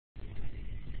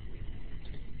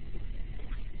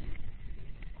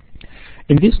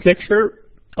In this lecture,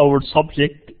 our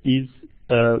subject is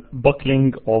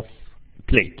buckling of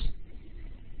plates.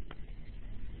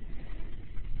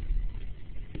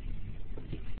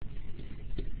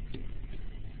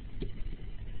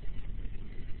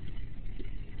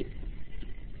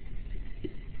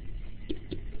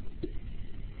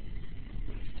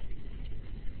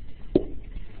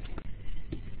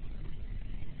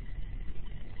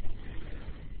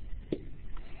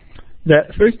 The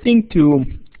first thing to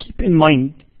keep in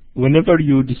mind whenever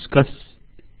you discuss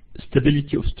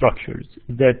stability of structures,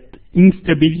 that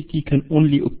instability can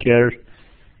only occur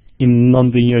in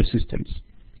nonlinear systems.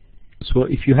 So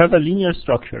if you have a linear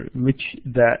structure in which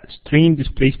the strain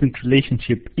displacement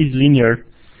relationship is linear,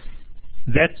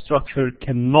 that structure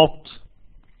cannot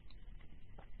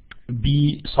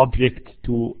be subject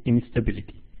to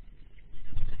instability.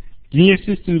 Linear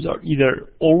systems are either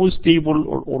always stable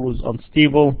or always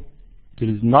unstable. There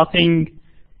is nothing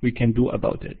we can do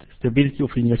about it. Stability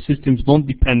of linear systems don't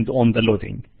depend on the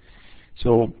loading.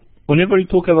 So whenever you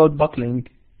talk about buckling,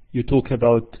 you talk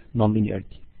about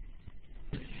nonlinearity.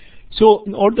 So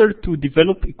in order to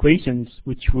develop equations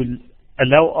which will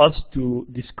allow us to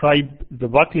describe the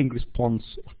buckling response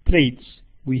of plates,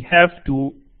 we have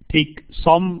to take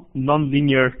some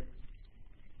nonlinear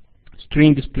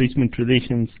strain displacement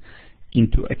relations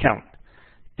into account.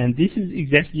 And this is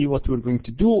exactly what we're going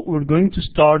to do. We're going to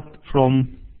start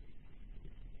from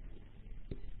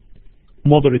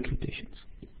moderate rotations.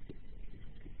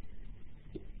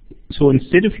 So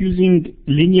instead of using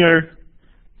linear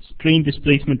strain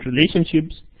displacement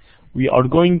relationships, we are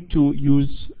going to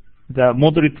use the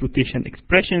moderate rotation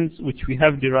expressions which we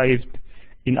have derived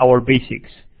in our basics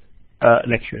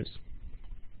lectures.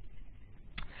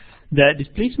 The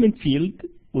displacement field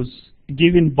was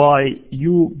given by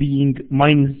u being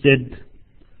minus z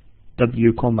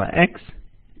w comma x,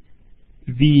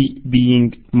 v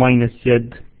being minus z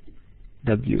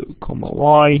w comma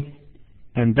y,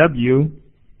 and w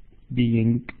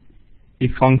being a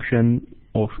function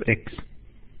of x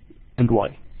and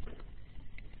y,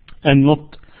 and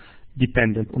not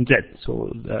dependent on z.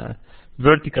 So the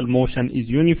vertical motion is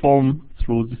uniform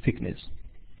through the thickness.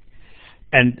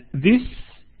 And this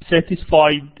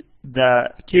satisfied the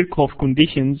Kirchhoff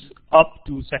conditions up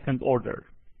to second order.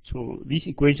 So these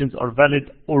equations are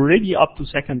valid already up to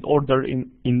second order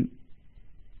in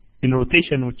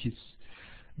rotation, which is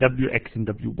wx and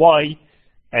wy,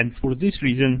 and for this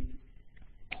reason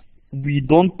we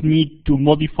don't need to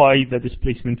modify the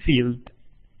displacement field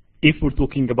if we're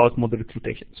talking about moderate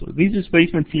rotation. So this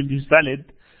displacement field is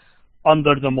valid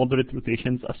under the moderate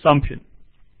rotations assumption.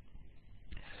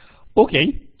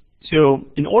 Okay. So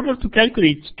in order to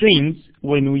calculate strains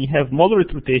when we have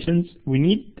moderate rotations, we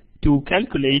need to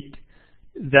calculate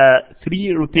the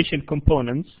three rotation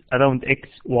components around x,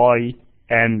 y,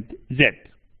 and z.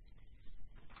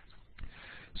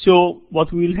 So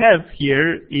what we'll have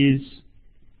here is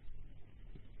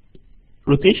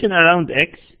rotation around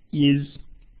x is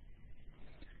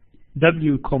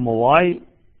w comma y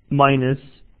minus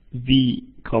v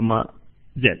comma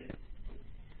z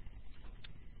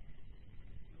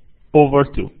over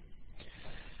 2.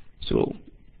 So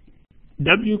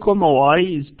w comma y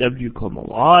is w comma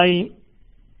y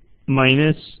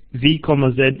minus v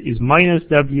comma z is minus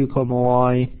w comma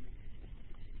y,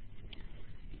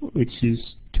 which is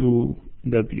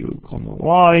 2w comma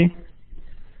y,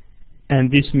 and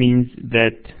this means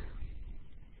that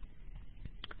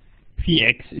phi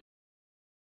x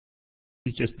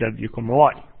is just w comma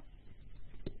y.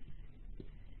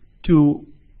 2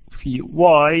 phi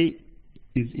y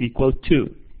is equal to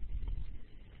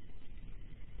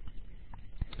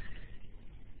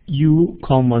u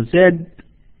comma z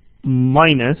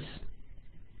minus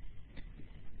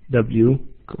w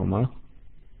comma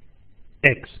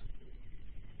x.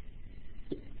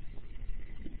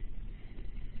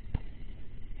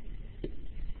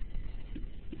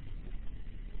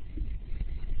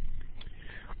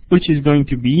 Which is going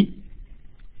to be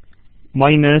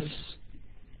minus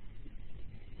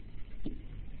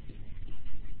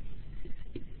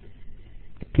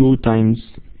two times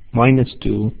minus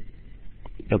 2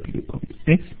 w comma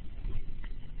x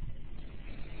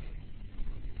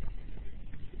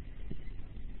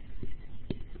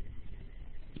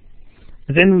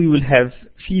then we will have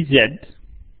phi z,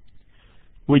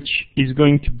 which is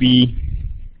going to be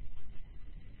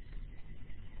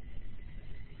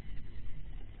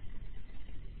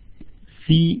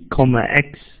phi comma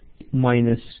x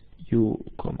minus u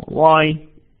comma y.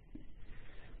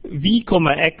 V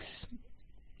comma x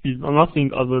is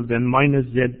nothing other than minus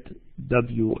z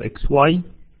w xy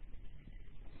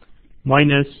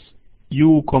minus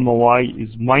u comma y is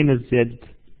minus z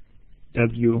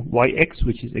w yx,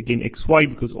 which is again xy,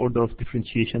 because order of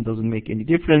differentiation doesn't make any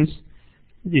difference.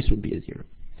 This will be a 0.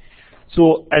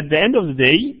 So at the end of the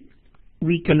day,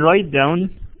 we can write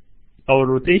down our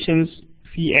rotations.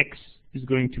 Phi x is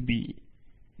going to be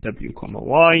w comma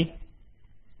y.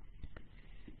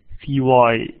 Phi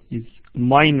y is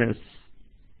minus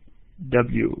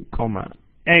w comma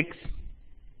x,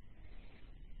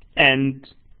 and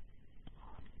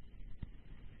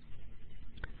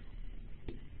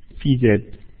phi z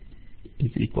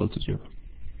is equal to 0.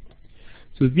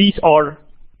 So these are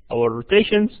our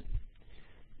rotations.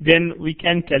 Then we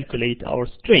can calculate our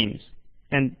strains,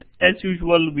 and as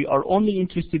usual we are only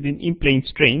interested in in-plane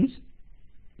strains.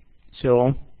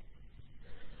 So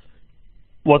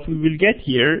what we will get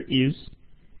here is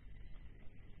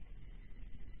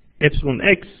epsilon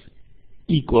x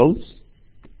equals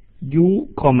u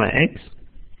comma x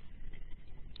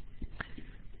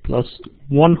plus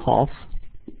 1/2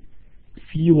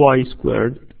 phi y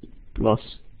squared plus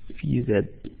phi z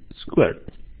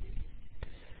squared,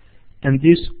 and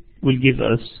this will give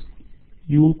us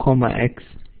u comma x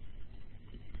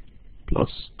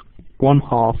plus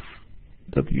 1/2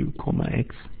 w comma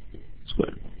x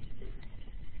squared.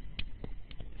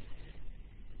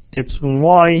 Epsilon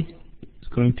y is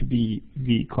going to be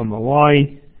v comma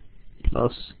y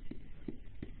plus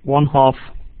 1/2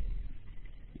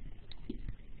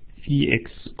 phi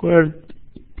x squared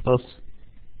plus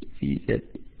phi z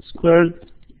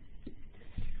squared,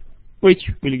 which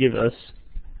will give us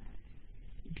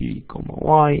v comma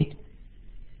y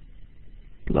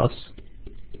plus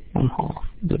 1/2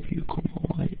 w comma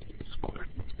y squared.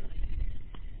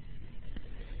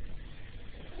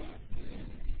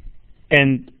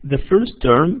 And the first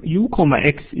term, u comma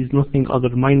x, is nothing other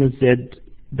minus z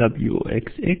w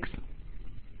xx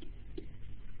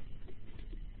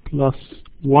plus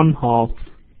 1/2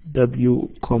 w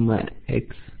comma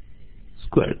x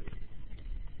squared.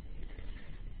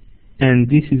 And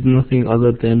this is nothing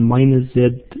other than minus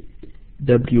z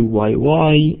w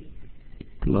yy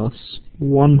plus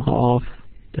 1/2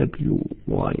 w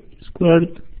y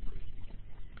squared.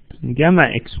 And gamma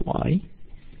xy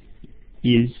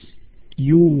is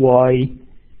uy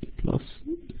plus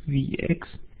vx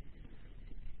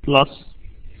plus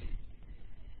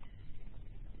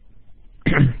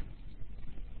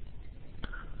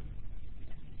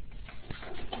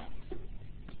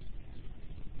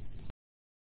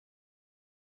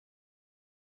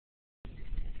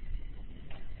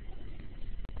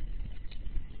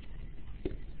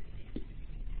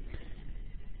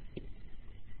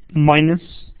minus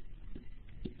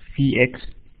phi x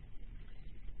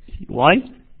phi y,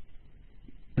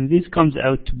 and this comes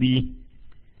out to be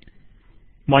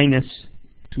minus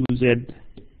 2z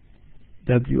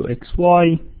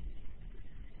wxy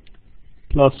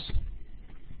plus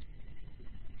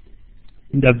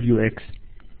wx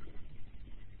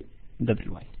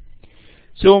wy.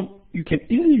 So you can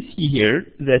easily see here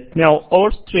that now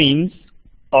our strains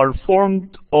are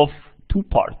formed of two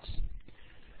parts.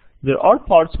 There are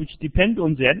parts which depend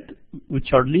on z,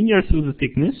 which are linear through the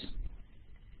thickness.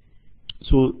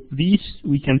 So these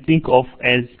we can think of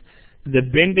as the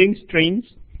bending strains.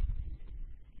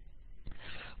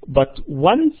 But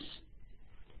once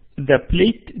the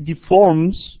plate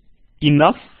deforms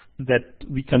enough that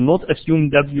we cannot assume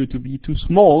W to be too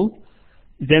small,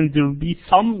 then there will be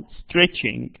some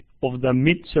stretching of the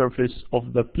mid-surface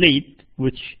of the plate,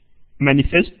 which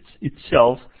manifests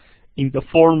itself in the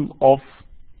form of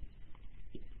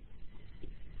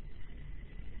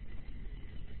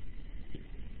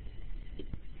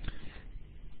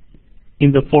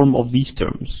these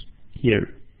terms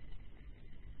here,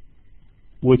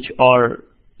 which are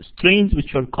strains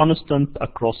which are constant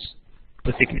across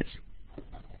the thickness.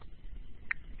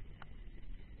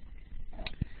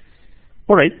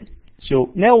 Alright,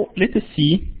 so now let us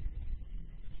see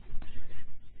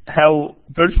how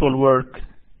virtual work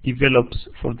develops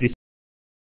for this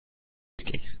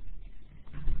case.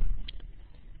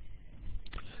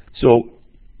 So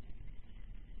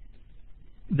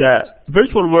the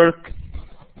virtual work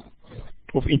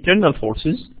of internal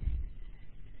forces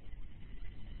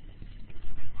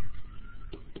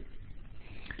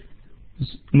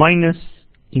is minus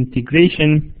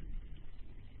integration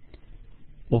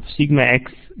of sigma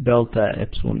x delta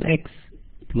epsilon x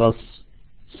plus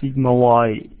sigma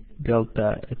y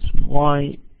delta epsilon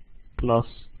y plus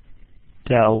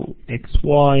tau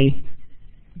xy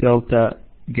delta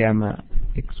gamma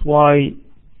xy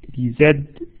dz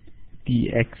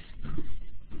dx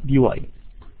dy.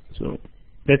 So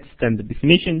that's standard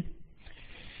definition.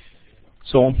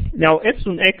 So now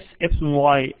epsilon x, epsilon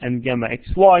y, and gamma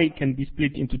xy can be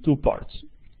split into two parts.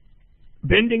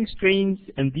 Bending strains,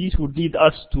 and these would lead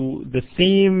us to the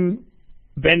same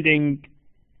bending,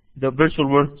 the virtual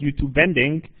work due to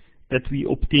bending that we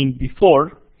obtained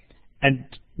before, and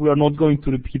we are not going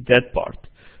to repeat that part.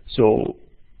 So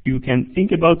you can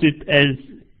think about it as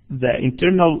the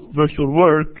internal virtual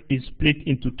work is split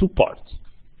into two parts.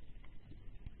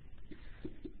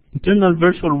 Internal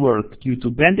virtual work due to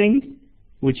bending,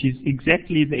 which is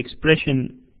exactly the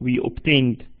expression we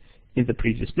obtained in the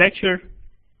previous lecture,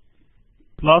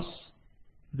 plus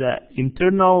the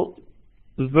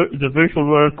virtual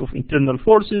work of internal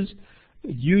forces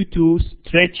due to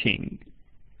stretching.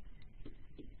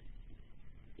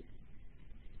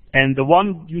 And the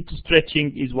one due to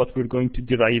stretching is what we're going to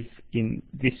derive in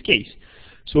this case.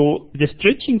 So the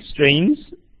stretching strains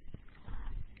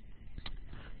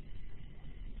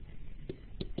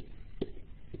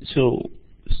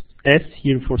S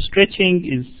here for stretching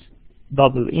is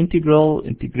double integral.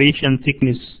 Integration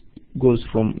thickness goes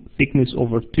from thickness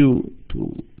over 2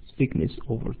 to thickness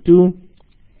over 2.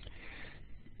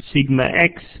 Sigma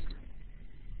x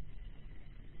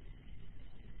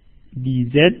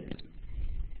dz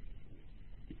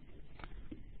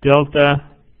delta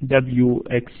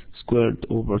wx squared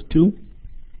over 2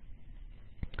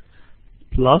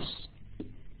 plus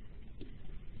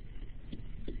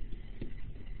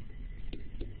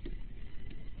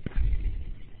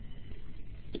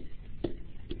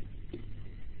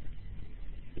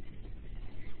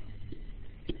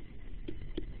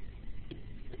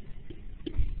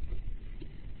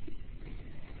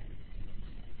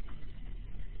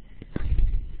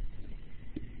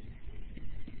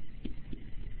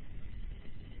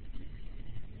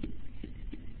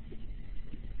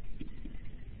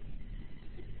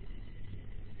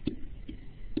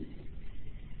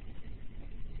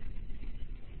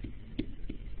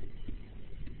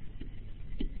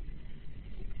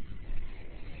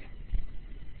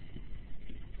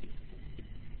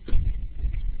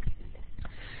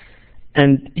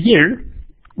and here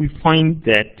we find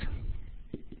that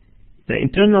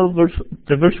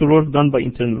the virtual work done by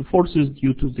internal forces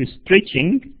due to this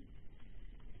stretching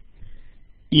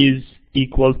is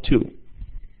equal to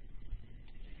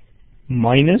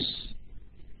minus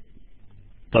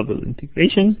double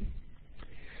integration.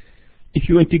 If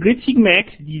you integrate sigma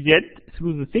x dz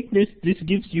through the thickness, this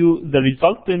gives you the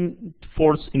resultant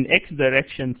force in x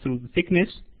direction through the thickness,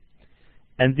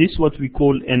 and this is what we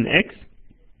call nx.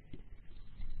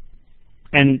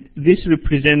 And this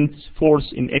represents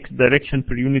force in x direction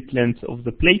per unit length of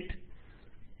the plate.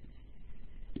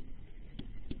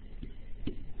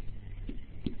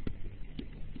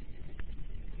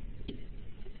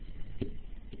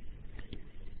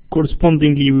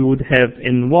 Correspondingly, we would have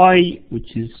ny,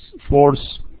 which is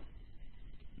force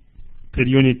per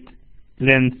unit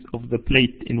length of the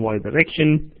plate in y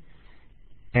direction,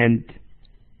 and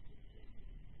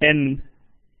nxy,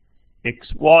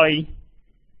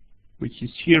 which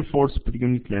is shear force per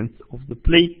unit length of the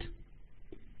plate.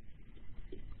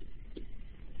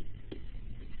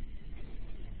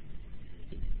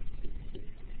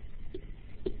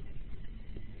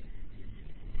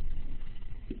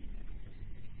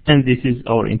 And this is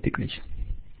our integration.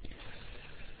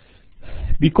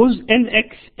 Because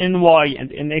nx, ny,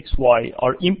 and nxy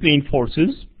are in-plane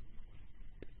forces,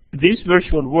 this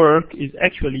virtual work is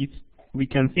actually, we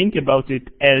can think about it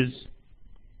as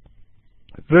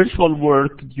virtual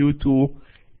work due to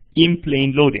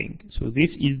in-plane loading. So this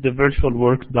is the virtual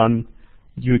work done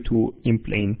due to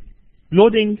in-plane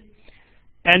loading,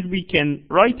 and we can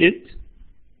write it.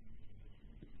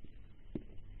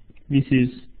 This is,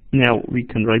 now we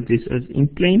can write this as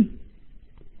in-plane,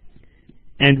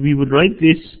 and we would write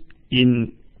this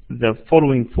in the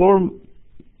following form: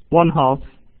 1/2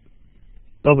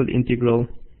 double integral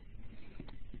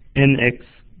nx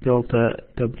delta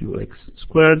wx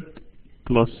squared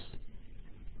plus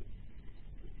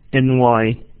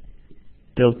ny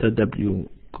delta w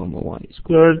comma y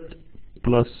squared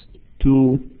plus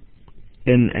 2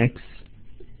 nx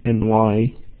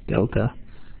ny delta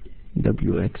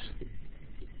wx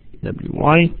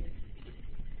wy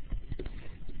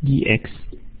dx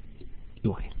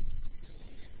dy.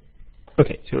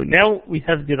 Okay, so now we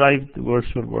have derived the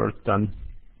virtual work done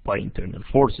by internal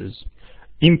forces,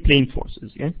 in-plane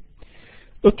forces. Yeah.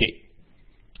 Okay.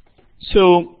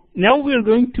 So now we're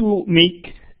going to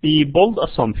make a bold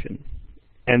assumption,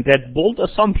 and that bold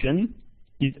assumption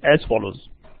is as follows.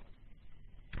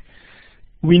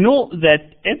 We know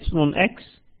that epsilon x,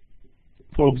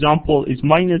 for example, is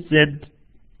minus z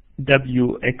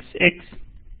wxx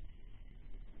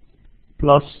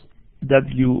plus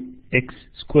Wx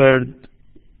squared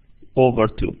over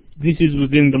 2. This is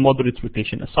within the moderate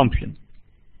rotation assumption.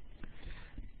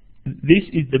 This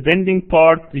is the bending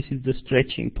part, this is the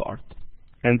stretching part.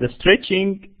 And the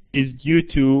stretching is due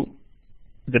to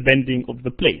the bending of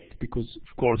the plate, because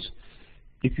of course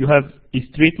if you have a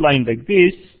straight line like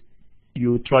this,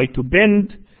 you try to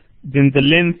bend, then the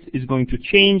length is going to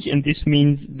change, and this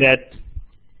means that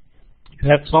you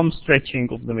have some stretching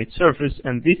of the mid surface,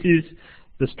 and this is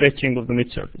the stretching of the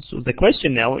mid surface. So the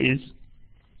question now is,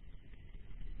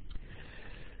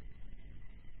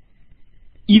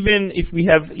 even if we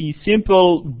have a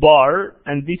simple bar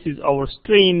and this is our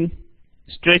strain,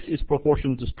 stress is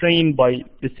proportional to strain by,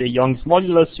 let's say, Young's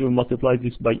modulus, you will multiply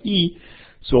this by E.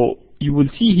 So you will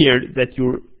see here that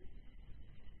your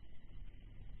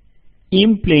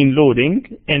in-plane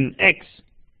loading, Nx,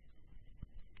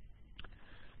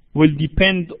 will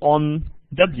depend on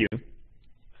W.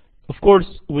 Of course,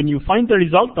 when you find the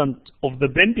resultant of the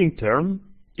bending term,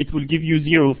 it will give you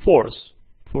 0 force,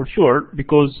 for sure,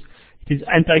 because it is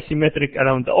anti-symmetric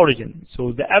around the origin.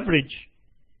 So the average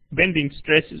bending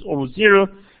stress is always 0,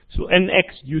 so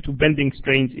Nx due to bending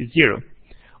strains is 0.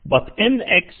 But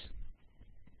Nx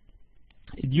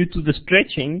due to the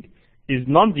stretching is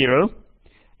non-zero,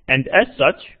 and as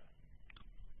such,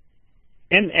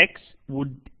 Nx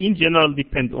would in general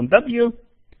depend on W,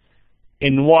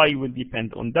 Ny will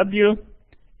depend on W,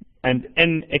 and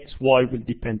Nxy will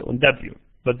depend on W.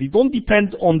 But they don't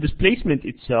depend on displacement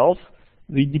itself,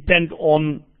 they depend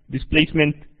on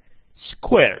displacement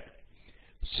squared.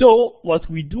 So what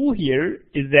we do here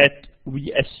is that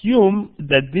we assume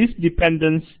that this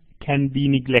dependence can be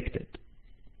neglected.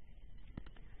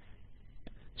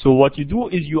 So what you do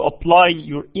is you apply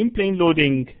your in-plane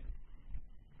loading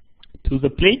to the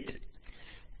plate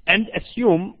and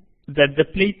assume that the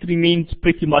plate remains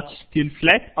pretty much still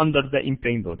flat under the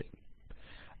in-plane loading.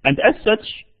 And as such,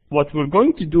 what we're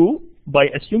going to do by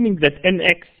assuming that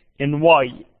Nx,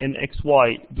 Ny, and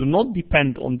Xy do not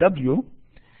depend on W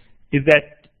is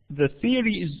that the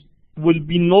theory will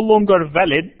be no longer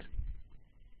valid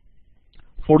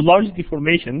for large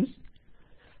deformations,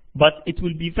 but it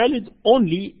will be valid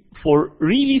only for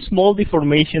really small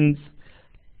deformations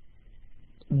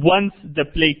once the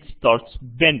plate starts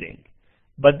bending.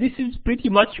 But this is pretty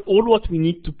much all what we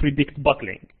need to predict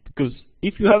buckling, because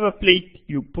if you have a plate,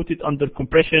 you put it under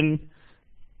compression,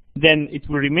 then it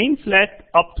will remain flat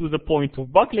up to the point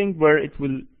of buckling where it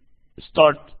will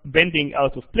start bending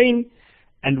out of plane,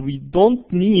 and we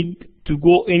don't need to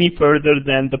go any further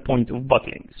than the point of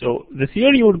buckling. So the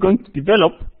theory we're going to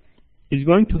develop is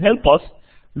going to help us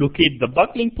locate the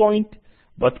buckling point,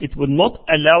 but it will not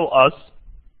allow us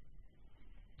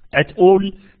at all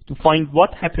to find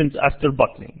what happens after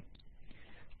buckling.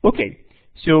 Okay,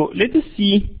 so let us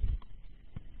see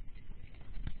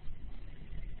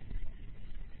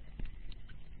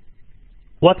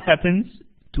what happens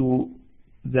to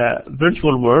the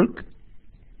virtual work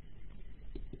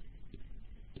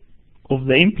of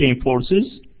the in-plane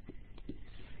forces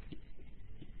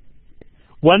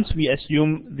once we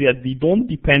assume that they don't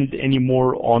depend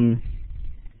anymore on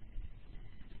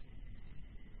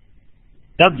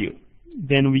W.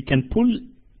 Then we can pull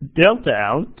delta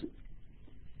out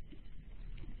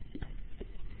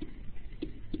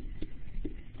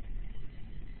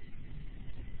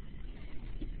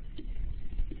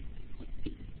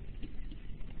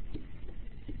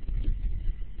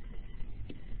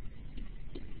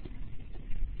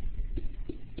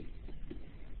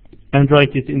and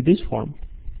write it in this form.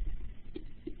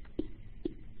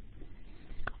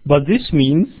 But this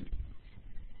means,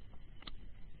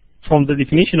 from the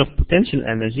definition of potential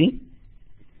energy,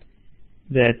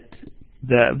 that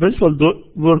the virtual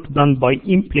work done by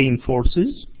in-plane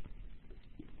forces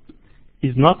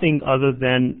is nothing other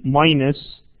than minus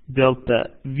delta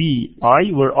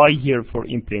VI, where I here for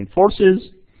in-plane forces,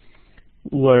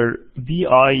 where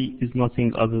VI is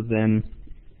nothing other than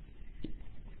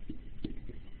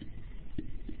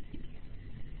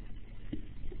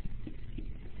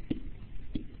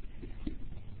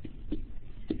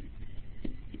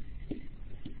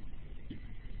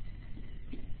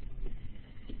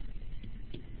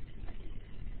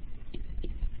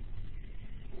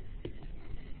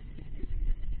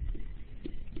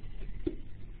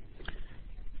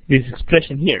this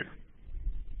expression here.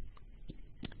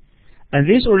 And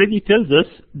this already tells us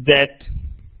that,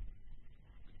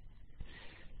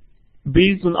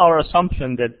 based on our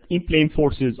assumption that in-plane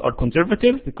forces are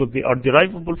conservative because they are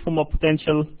derivable from a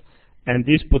potential, and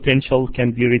this potential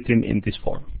can be written in this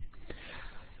form.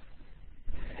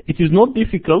 It is not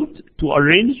difficult to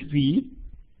arrange V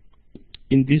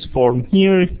in this form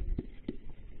here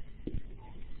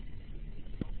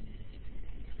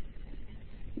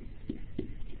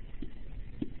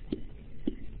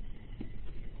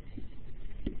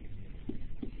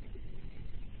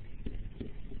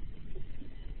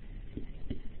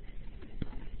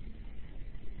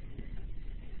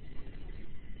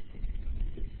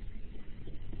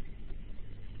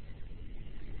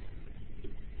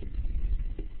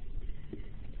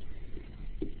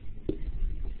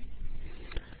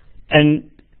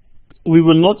And we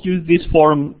will not use this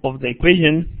form of the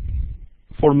equation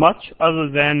for much other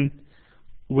than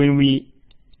when we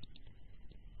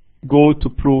go to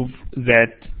prove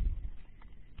that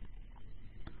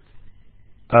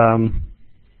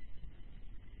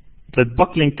that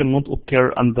buckling cannot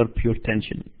occur under pure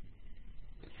tension.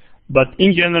 But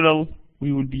in general,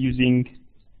 we will be using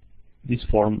this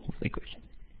form of the equation.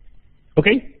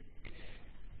 Okay?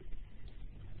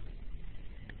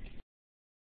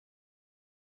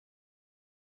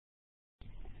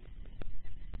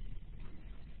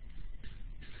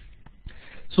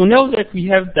 So now that we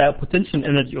have the potential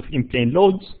energy of in-plane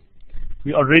loads,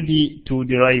 we are ready to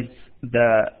derive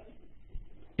the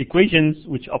equations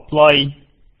which apply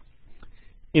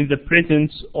in the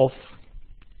presence of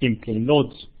in-plane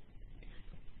loads.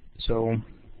 So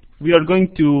we are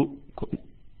going to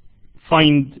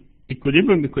find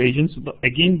equilibrium equations, but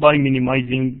again by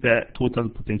minimizing the total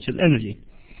potential energy.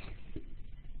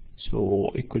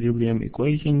 So equilibrium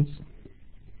equations.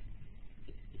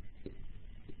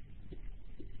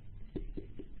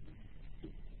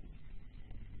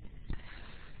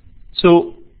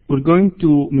 So we're going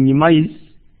to minimize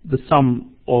the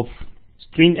sum of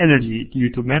strain energy due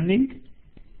to bending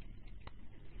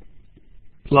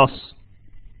plus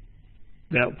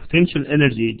the potential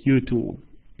energy due to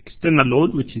external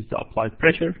load, which is the applied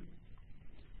pressure,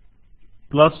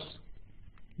 plus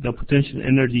the potential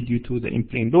energy due to the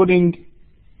in-plane loading,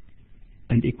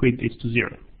 and equate this to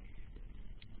 0.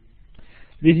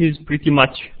 This is pretty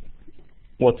much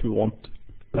what we want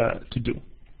to do.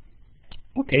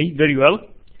 Okay, very well.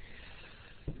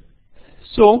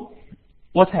 So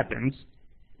what happens?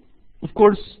 Of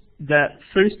course, the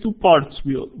first two parts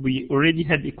we already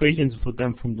had equations for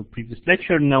them from the previous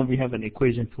lecture. Now we have an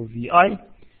equation for VI.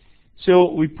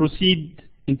 So we proceed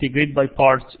integrate by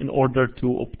parts in order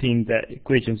to obtain the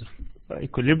equations of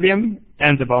equilibrium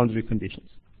and the boundary conditions.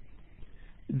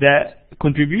 The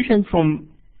contribution from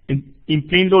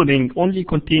in-plane loading only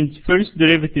contains first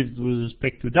derivatives with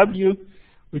respect to W,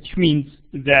 which means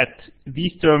that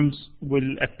these terms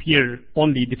will appear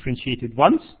only differentiated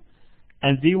once,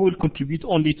 and they will contribute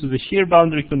only to the shear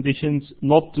boundary conditions,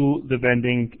 not to the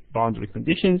bending boundary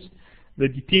conditions. The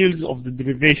details of the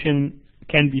derivation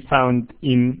can be found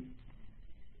in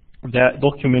the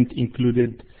document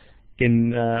included in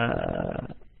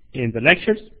the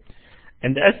lectures.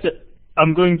 And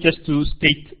I'm going just to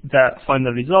state the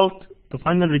final result. The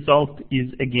final result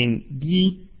is again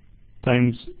B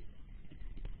times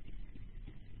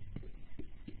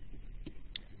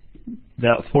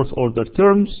the fourth order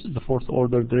terms, the fourth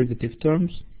order derivative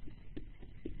terms,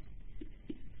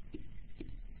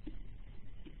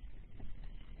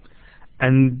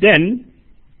 and then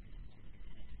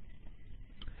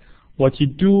what you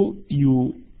do,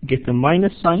 you get a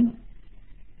minus sign,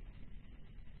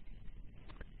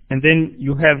 and then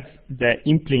you have the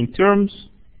in-plane terms,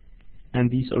 and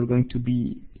these are going to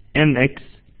be nx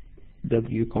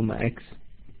w comma x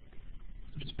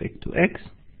with respect to x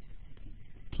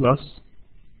plus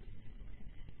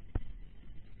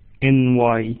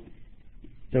ny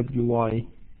wy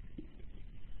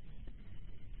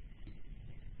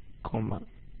comma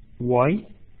y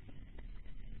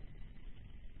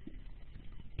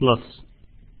plus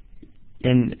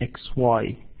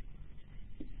nxy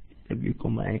w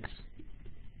comma x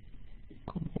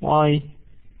comma y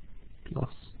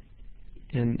plus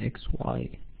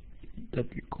nxy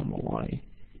w comma y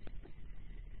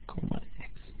comma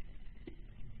x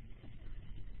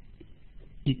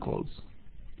equals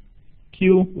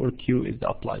Q, where Q is the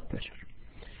applied pressure.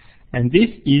 And this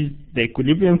is the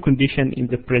equilibrium condition in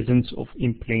the presence of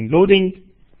in-plane loading.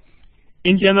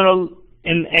 In general,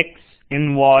 Nx,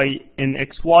 Ny,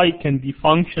 Nxy can be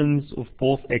functions of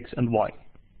both x and y.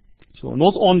 So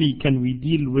not only can we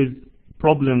deal with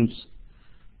problems,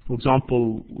 for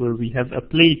example, where we have a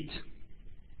plate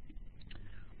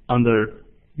under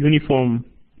uniform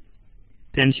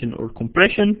tension or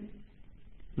compression,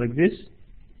 like this,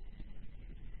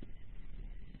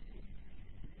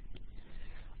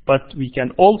 but we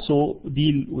can also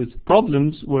deal with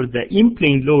problems where the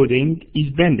in-plane loading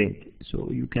is bending. So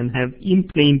you can have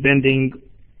in-plane bending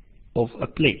of a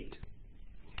plate,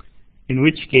 in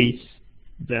which case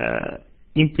the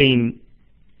in-plane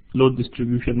load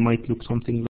distribution might look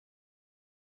something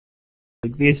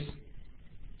like this.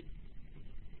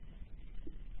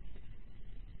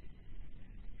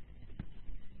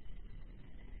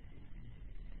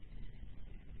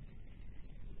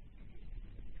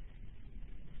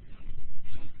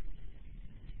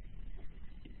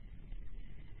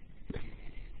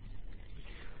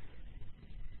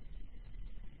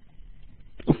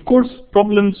 Of course,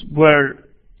 problems where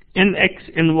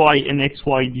nx, ny, and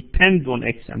xy depend on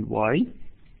x and y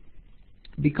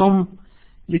become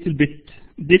a little bit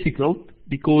difficult,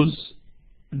 because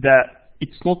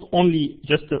it's not only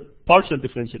just a partial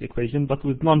differential equation, but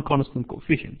with non-constant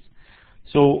coefficients.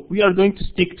 So we are going to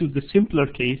stick to the simpler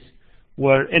case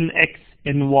where nx,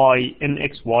 ny, and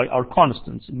xy are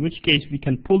constants, in which case we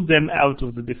can pull them out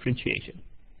of the differentiation.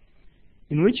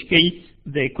 In which case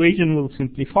the equation will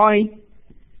simplify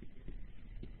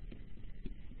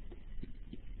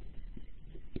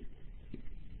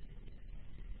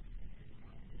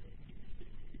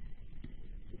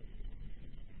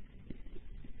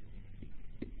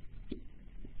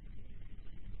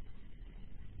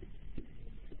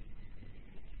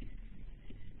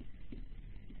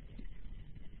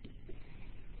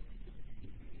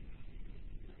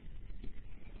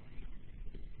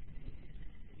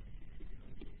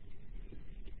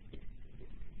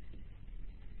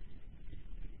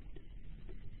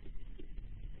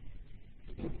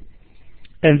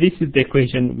and this is the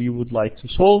equation we would like to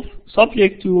solve,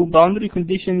 subject to boundary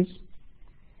conditions.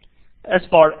 As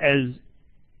far as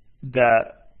the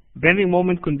bending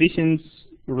moment conditions,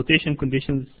 rotation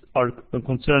conditions are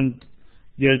concerned,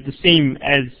 they are the same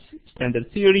as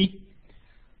standard theory.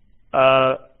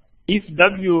 If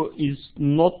W is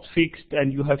not fixed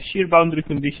and you have shear boundary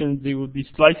conditions, they will be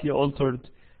slightly altered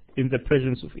in the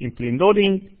presence of in-plane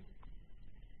loading.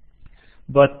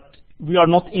 But we are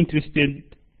not interested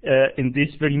in this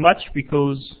very much,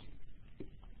 because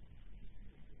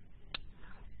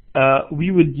we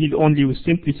will deal only with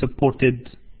simply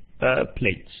supported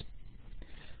plates.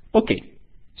 Okay,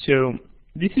 so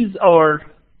this is our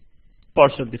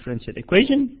partial differential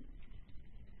equation,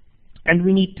 and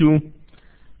we need to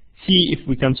see if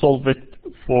we can solve it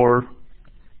for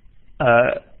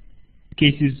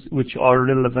cases which are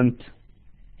relevant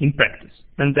in practice.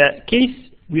 And the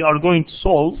case we are going to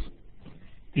solve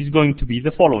is going to be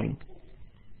the following.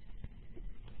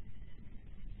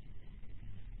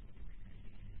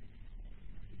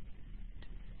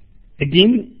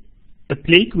 Again, a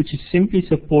plate which is simply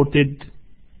supported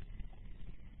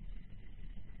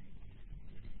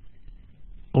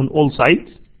on all sides.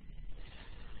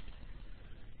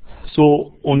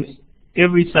 So on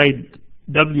every side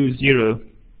W is 0,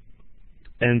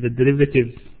 and the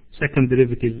derivative, second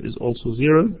derivative, is also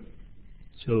 0.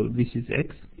 So this is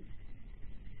x.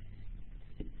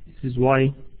 This is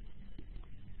y,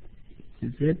 this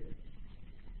is z.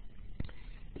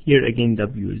 Here again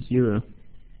W is 0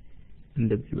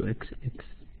 and wx x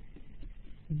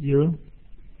 0.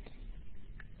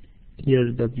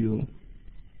 Here W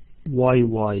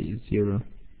y is 0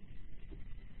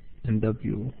 and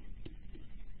W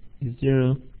is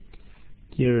 0.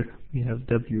 Here we have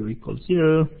W equals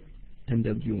 0 and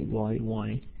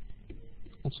y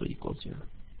also equals 0.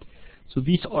 So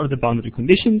these are the boundary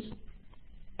conditions.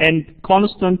 And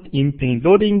constant in-plane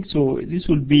loading, so this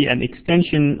will be an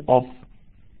extension of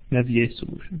Navier's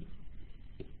solution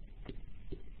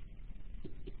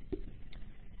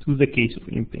to the case of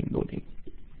in-plane loading.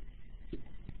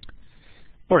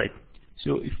 Alright,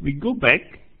 so if we go back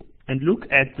and look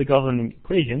at the governing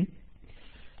equation,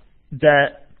 the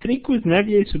trick with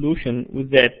Navier's solution was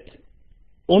that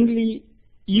only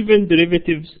even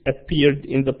derivatives appeared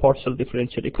in the partial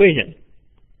differential equation.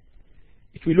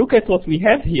 If we look at what we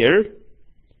have here,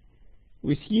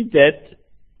 we see that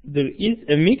there is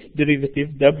a mixed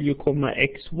derivative W,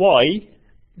 xy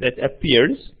that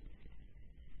appears,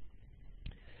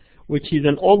 which is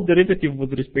an odd derivative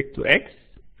with respect to x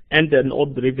and an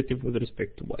odd derivative with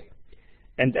respect to y.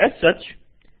 And as such,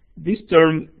 this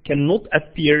term cannot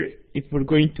appear if we're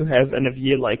going to have a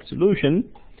Navier-like solution.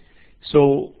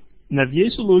 So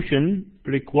Navier's solution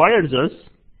requires us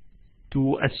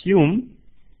to assume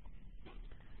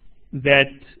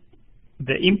that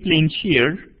the in-plane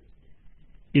shear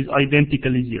is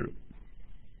identically 0.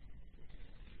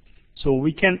 So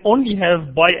we can only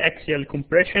have biaxial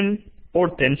compression or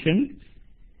tension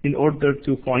in order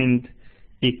to find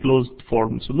a closed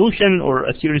form solution or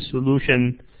a series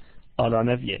solution a la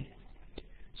Navier.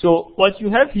 So what you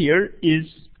have here is,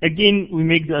 again, we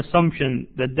make the assumption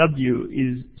that W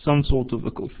is some sort of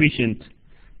a coefficient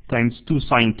times 2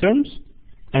 sine terms,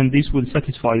 and this will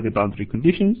satisfy the boundary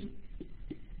conditions.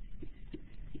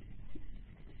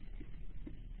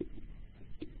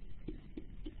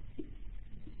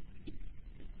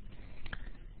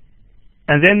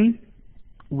 And then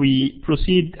we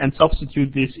proceed and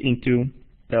substitute this into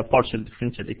the partial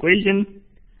differential equation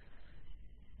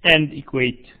and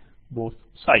equate both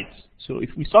sides. So if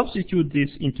we substitute this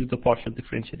into the partial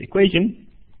differential equation,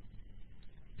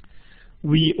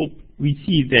 we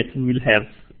see that we will have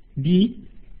d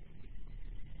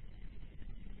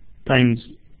times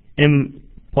m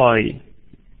pi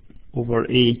over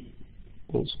a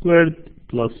whole squared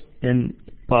plus n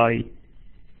pi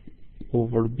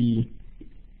over b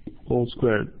whole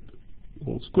squared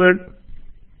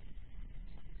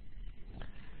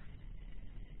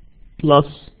plus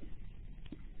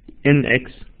nx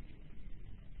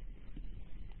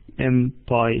m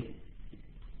pi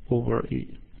over a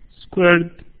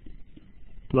squared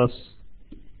plus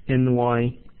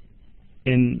ny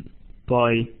n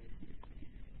pi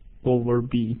over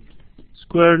b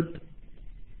squared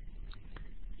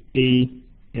a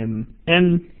m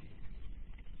n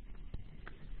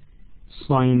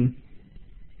sine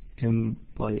m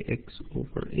pi x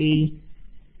over a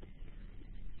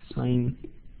sine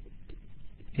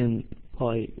n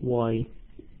pi y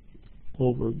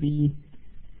over b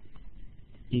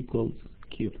equals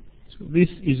q. So this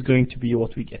is going to be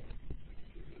what we get.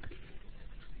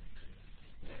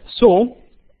 So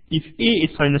if A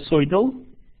is sinusoidal,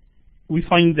 we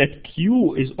find that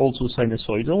Q is also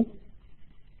sinusoidal,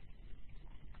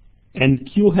 and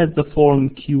Q has the form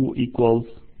Q equals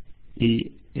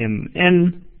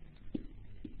AMN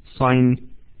sine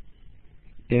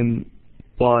m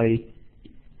pi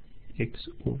x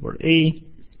over A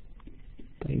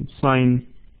times sine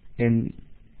n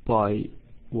pi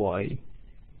y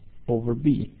over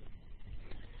B,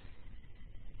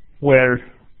 where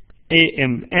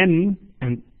AMN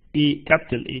and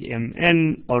capital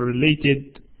AMN are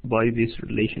related by this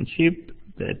relationship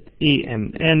that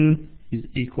AMN is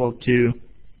equal to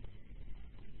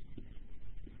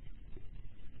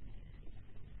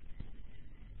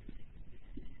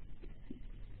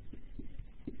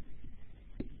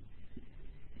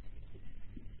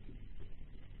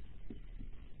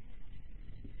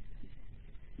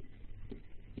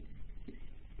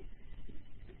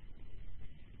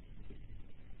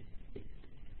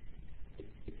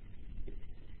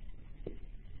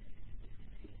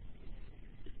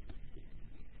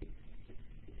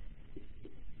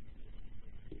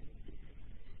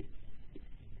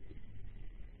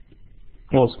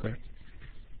whole squared.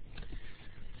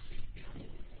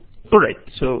 Alright,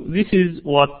 so this is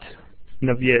what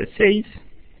Navier says,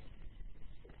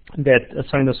 that a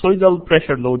sinusoidal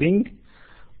pressure loading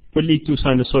will lead to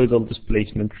sinusoidal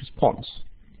displacement response.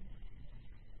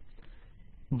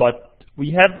 But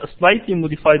we have a slightly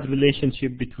modified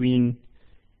relationship between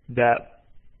the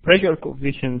pressure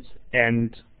coefficients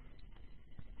and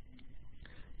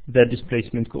the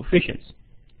displacement coefficients.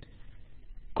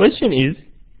 Question is,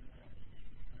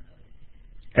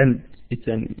 and it's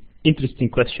an interesting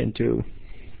question to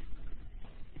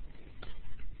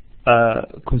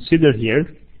consider here.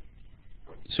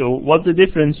 So what's the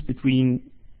difference between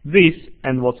this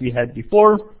and what we had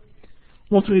before?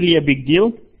 Not really a big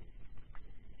deal.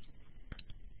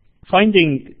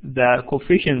 Finding the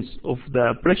coefficients of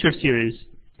the pressure series,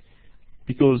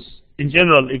 because in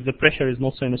general if the pressure is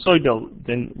not sinusoidal,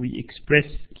 then we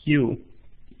express Q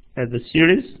as a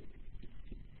series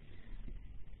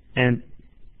and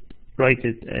write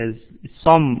it as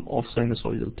sum of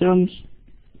sinusoidal terms,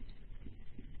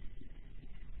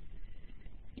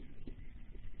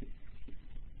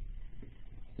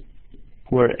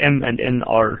 where m and n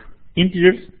are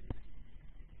integers.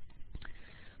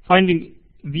 Finding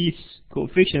these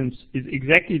coefficients is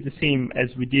exactly the same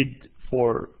as we did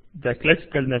for the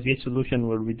classical Navier solution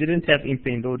where we didn't have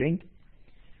in-plane loading.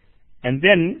 And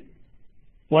then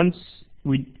once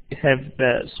we have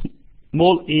the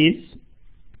small a's,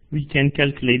 we can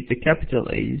calculate the capital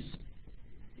A's,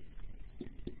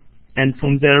 and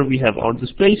from there we have our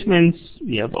displacements,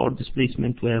 we have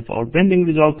our bending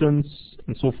resultants,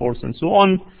 and so forth and so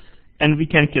on, and we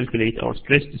can calculate our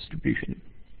stress distribution.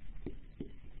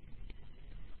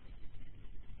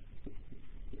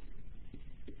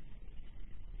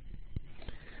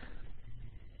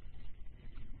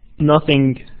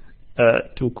 Nothing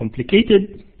too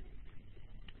complicated.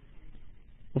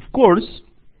 Of course,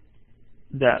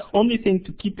 the only thing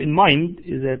to keep in mind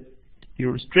is that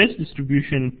your stress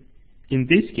distribution in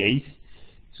this case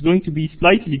is going to be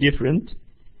slightly different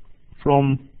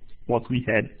from what we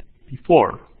had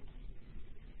before.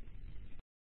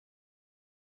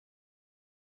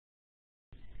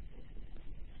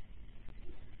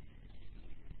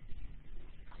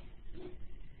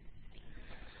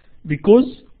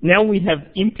 Because now we have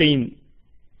in-plane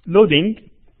loading,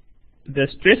 the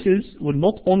stresses will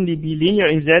not only be linear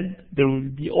in Z, there will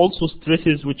be also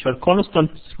stresses which are constant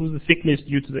through the thickness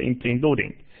due to the in-plane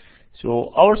loading.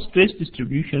 So our stress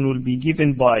distribution will be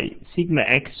given by sigma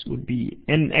x would be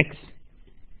nx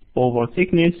over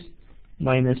thickness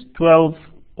minus 12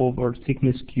 over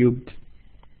thickness cubed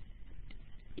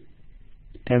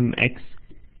mx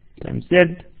times z.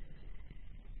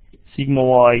 Sigma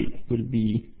y will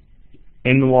be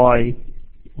ny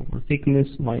over thickness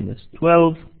minus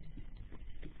 12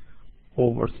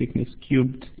 over thickness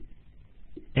cubed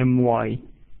my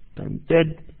times z,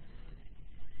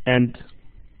 and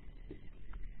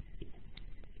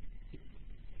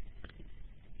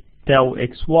tau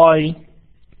xy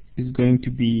is going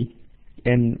to be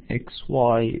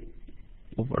nxy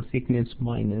over thickness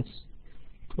minus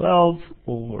 12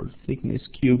 over thickness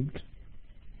cubed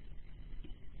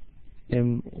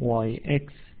myx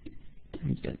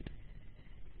times z.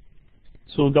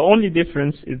 So the only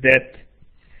difference is that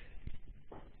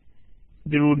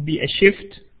there will be a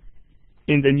shift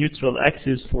in the neutral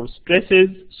axis for stresses.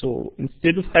 So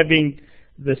instead of having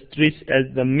the stress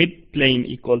as the mid-plane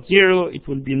equals 0, it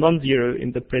will be non-zero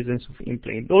in the presence of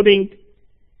in-plane loading.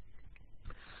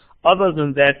 Other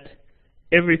than that,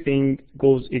 everything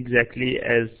goes exactly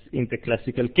as in the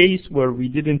classical case where we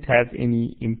didn't have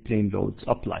any in-plane loads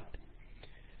applied.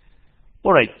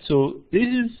 Alright, so this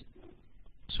is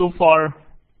so far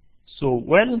so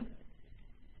well.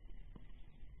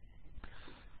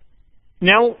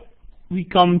 Now we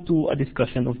come to a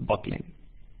discussion of buckling.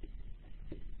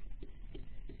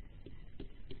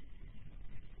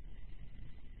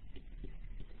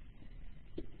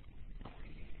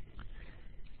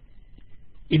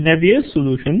 In Navier's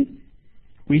solution,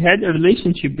 we had a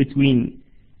relationship between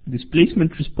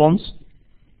displacement response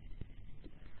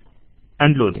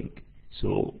and loading.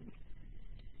 So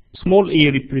small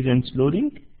a represents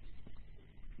loading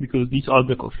because these are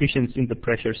the coefficients in the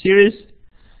pressure series,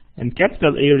 and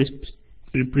capital A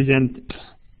represent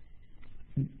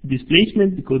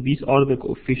displacement because these are the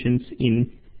coefficients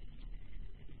in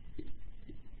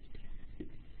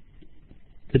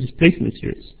the displacement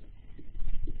series.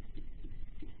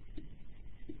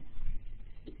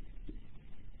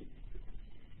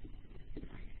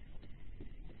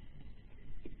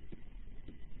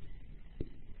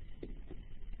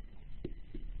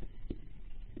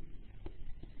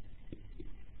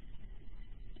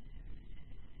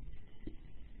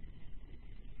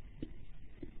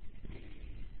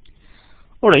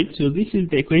 Alright, so this is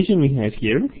the equation we have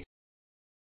here.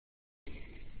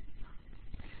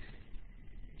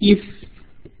 If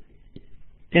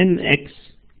nx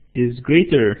is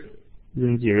greater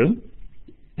than 0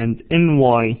 and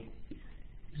ny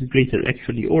is greater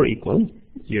actually or equal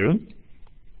 0,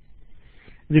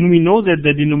 then we know that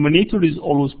the denominator is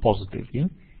always positive. Yeah?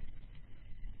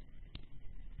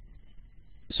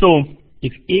 So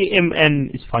if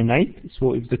amn is finite,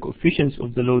 so if the coefficients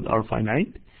of the load are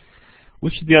finite,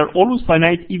 which they are always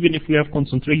finite even if we have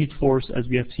concentrated force as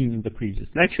we have seen in the previous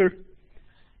lecture,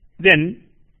 then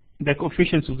the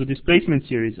coefficients of the displacement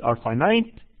series are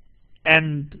finite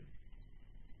and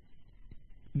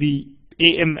the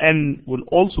amn will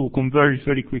also converge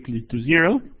very quickly to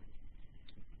 0.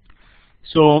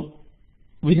 So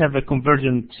we have a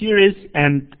convergent series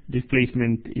and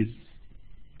displacement is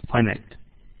finite.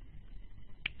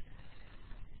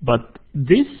 But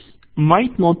this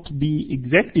might not be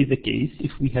exactly the case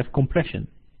if we have compression.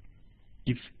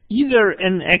 If either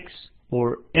nx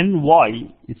or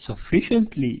ny is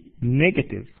sufficiently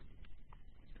negative,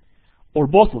 or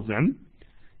both of them,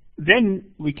 then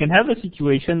we can have a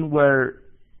situation where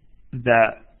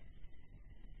the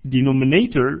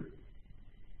denominator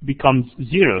becomes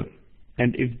 0.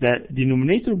 And if the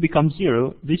denominator becomes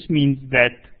 0, this means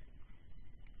that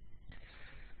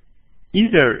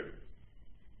either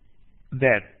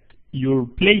that your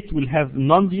plate will have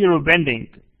non-zero bending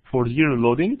for 0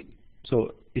 loading.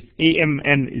 So if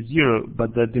amn is 0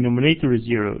 but the denominator is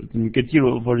 0, then you get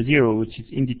 0 over 0, which is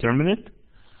indeterminate.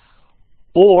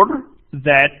 Or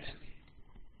that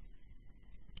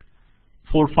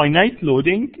for finite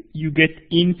loading you get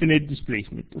infinite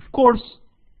displacement. Of course,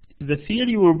 the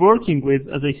theory we're working with,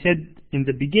 as I said in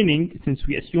the beginning, since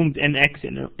we assumed nx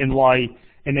and ny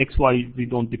and xy, they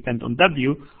don't depend on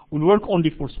w, will work only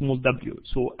for small w.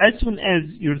 So as soon as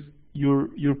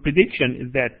your prediction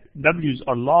is that w's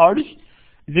are large,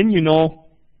 then you know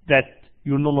that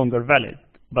you're no longer valid.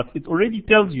 But it already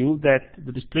tells you that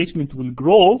the displacement will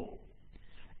grow,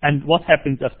 and what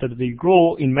happens after they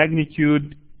grow in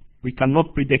magnitude we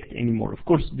cannot predict anymore. Of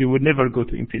course, they would never go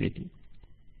to infinity.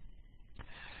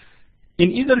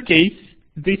 In either case,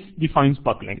 this defines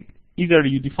buckling. Either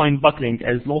you define buckling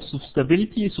as loss of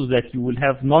stability, so that you will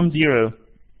have non-zero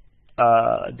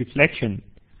deflection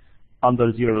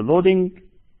under 0 loading,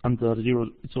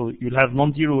 so you'll have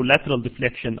non-zero lateral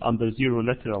deflection under 0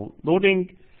 lateral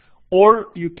loading, or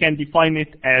you can define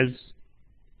it as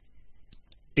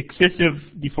excessive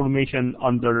deformation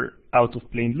under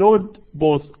out-of-plane load.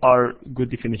 Both are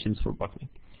good definitions for buckling.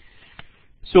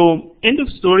 So end of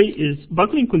story is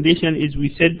buckling condition is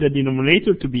we set the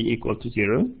denominator to be equal to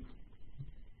 0.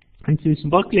 And since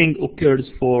buckling occurs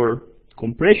for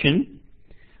compression,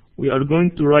 we are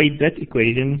going to write that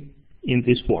equation in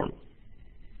this form.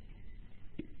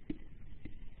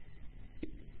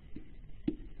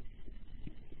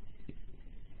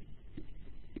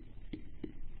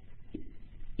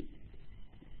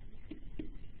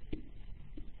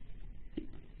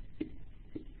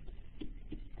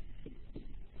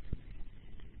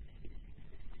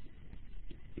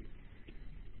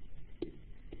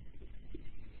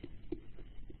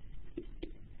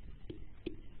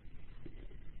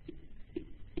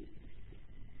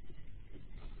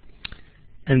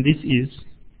 And this is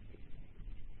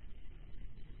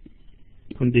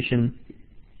condition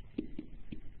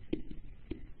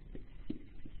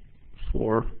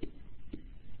for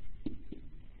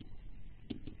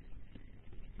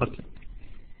buckling.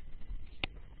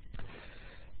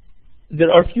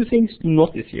 There are a few things to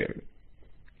notice here.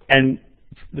 And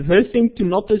the first thing to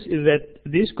notice is that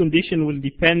this condition will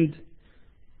depend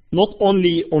not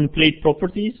only on plate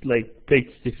properties like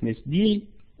plate stiffness D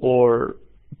or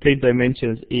plate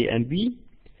dimensions A and B,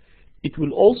 it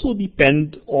will also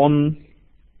depend on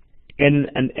N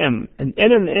and M. And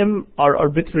N and M are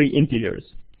arbitrary integers.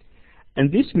 And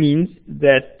this means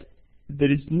that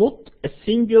there is not a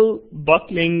single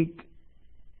buckling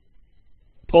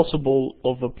possible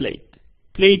of a plate.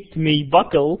 Plate may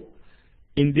buckle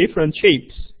in different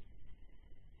shapes,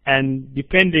 and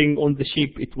depending on the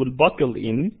shape it will buckle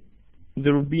in,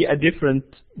 there will be a different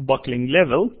buckling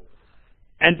level.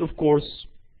 And of course,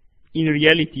 in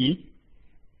reality,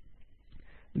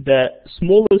 the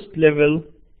smallest level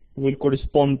will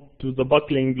correspond to the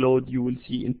buckling load you will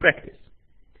see in practice.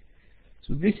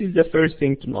 So this is the first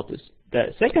thing to notice.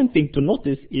 The second thing to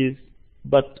notice is,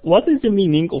 but what is the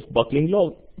meaning of buckling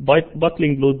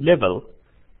load level?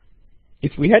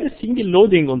 If we had a single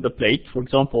loading on the plate, for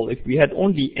example, if we had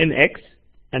only Nx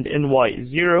and Ny is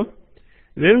 0,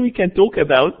 then we can talk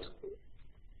about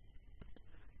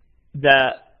the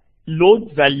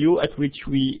load value at which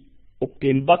we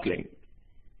obtain buckling.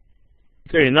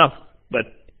 Fair enough, but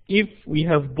if we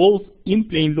have both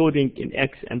in-plane loading in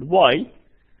X and Y,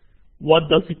 what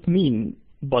does it mean,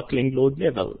 buckling load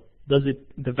level? Does it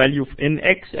the value of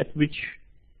Nx at which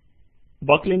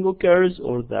buckling occurs,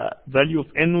 or the value of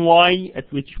Ny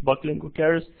at which buckling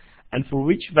occurs, and for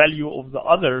which value of the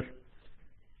other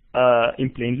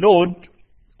in-plane load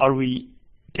are we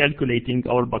calculating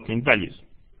our buckling values?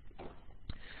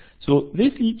 So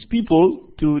this leads people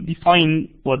to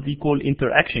define what we call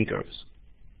interaction curves.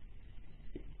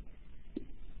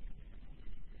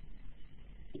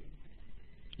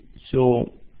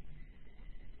 So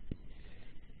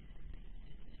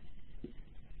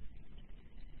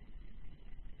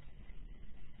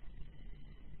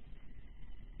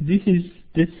this is,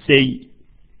 let's say,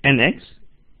 Nx,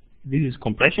 this is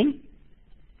compression,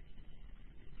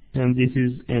 and this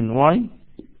is Ny.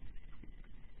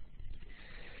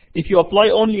 If you apply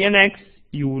only Nx,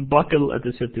 you will buckle at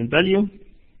a certain value.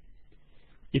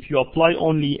 If you apply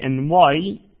only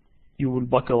Ny, you will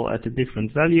buckle at a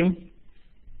different value.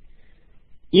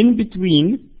 In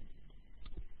between,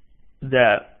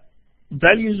 the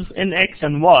values of Nx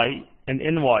and Y and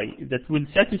Ny that will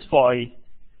satisfy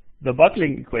the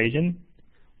buckling equation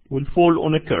will fall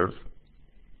on a curve.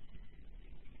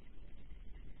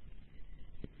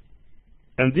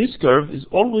 And this curve is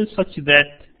always such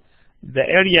that the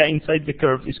area inside the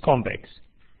curve is convex.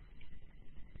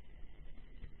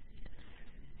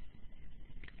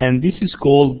 And this is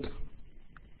called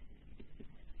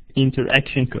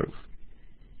interaction curve.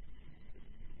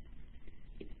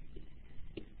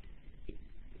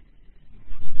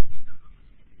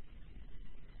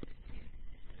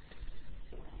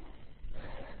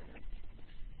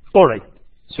 Alright,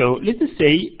 so let us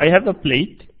say I have a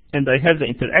plate and I have the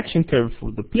interaction curve for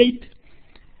the plate,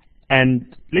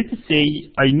 and let us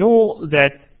say I know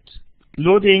that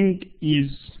loading is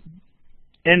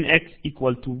Nx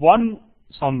equal to 1,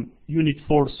 some unit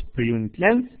force per unit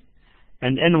length,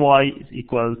 and Ny is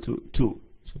equal to 2.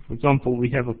 So for example, we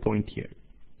have a point here.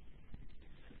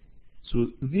 So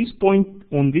this point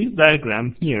on this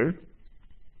diagram here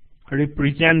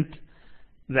represent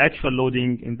the actual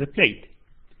loading in the plate.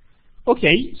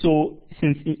 Okay, so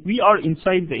since we are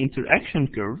inside the interaction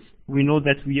curve, we know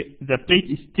that the plate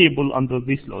is stable under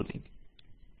this loading.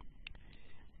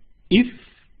 If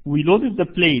we loaded the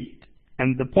plate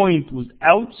and the point was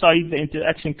outside the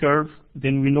interaction curve,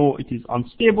 then we know it is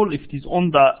unstable. If it is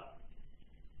on the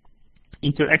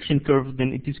interaction curve,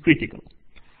 then it is critical.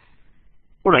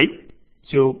 Alright,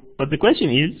 So, but the question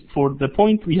is, for the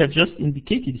point we have just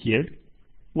indicated here,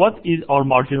 what is our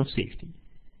margin of safety?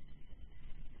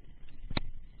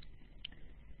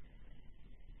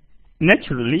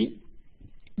 Naturally,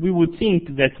 we would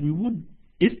think that we would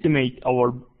estimate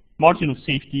our margin of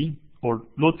safety or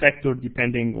load factor,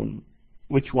 depending on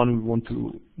which one we want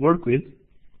to work with,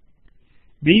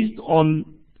 based on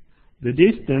the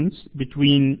distance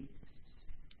between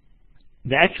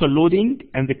the actual loading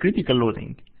and the critical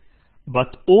loading.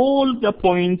 But all the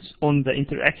points on the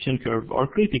interaction curve are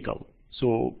critical.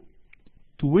 So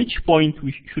to which point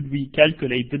should we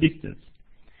calculate the distance?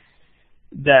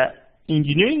 The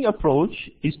engineering approach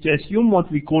is to assume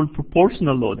what we call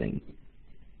proportional loading.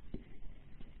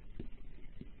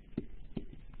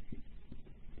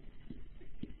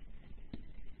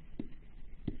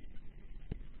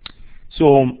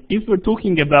 So if we're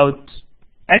talking about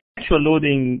actual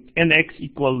loading, nx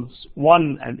equals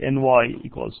 1 and ny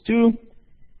equals 2,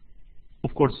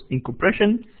 of course in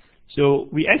compression, so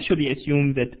we actually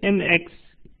assume that nx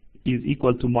is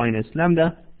equal to minus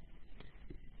lambda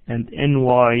and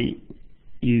ny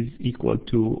is equal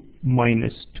to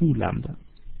minus 2 lambda,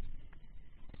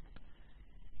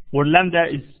 where lambda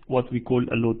is what we call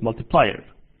a load multiplier.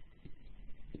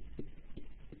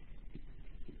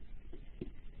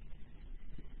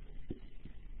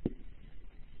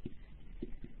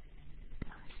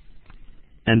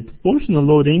 And proportional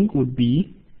loading would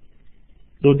be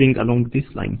loading along this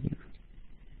line here.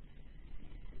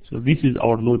 So this is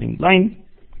our loading line.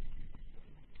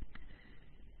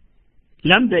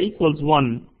 Lambda equals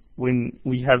 1 when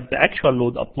we have the actual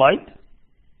load applied,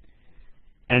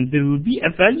 and there will be a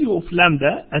value of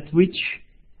lambda at which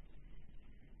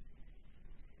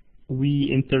we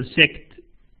intersect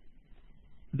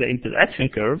the interaction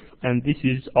curve, and this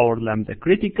is our lambda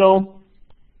critical.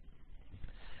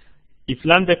 If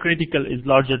lambda critical is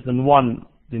larger than 1,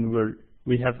 then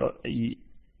we have a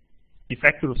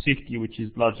factor of safety which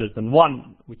is larger than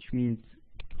 1, which means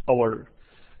our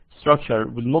structure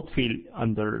will not fail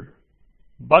under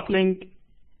buckling.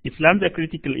 If lambda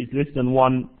critical is less than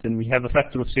 1, then we have a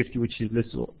factor of safety which is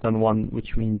less than 1,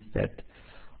 which means that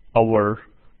our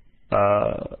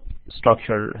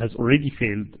structure has already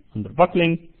failed under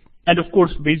buckling. And of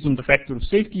course, based on the factor of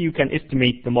safety, you can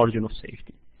estimate the margin of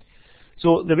safety.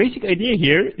 So the basic idea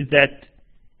here is that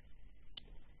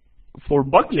for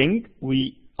buckling,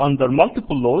 under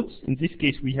multiple loads, in this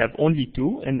case we have only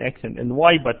two, nx and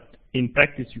ny, but in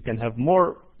practice you can have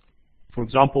more. For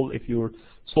example, if you're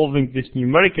solving this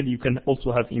numerically, you can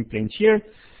also have in-plane shear.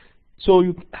 So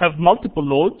you have multiple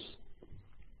loads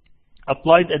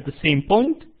applied at the same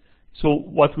point. So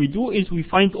what we do is we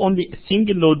find only a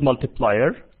single load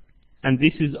multiplier, and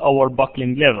this is our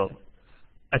buckling level.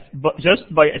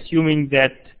 Just by assuming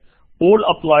that all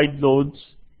applied loads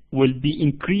will be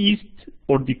increased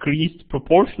or decreased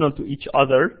proportional to each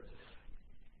other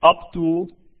up to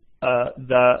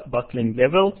the buckling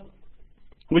level,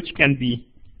 which can be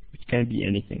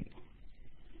anything.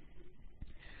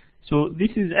 So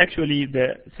this is actually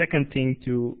the second thing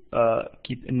to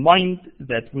keep in mind,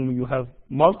 that when you have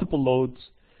multiple loads,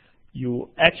 you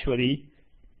actually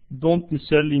don't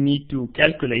necessarily need to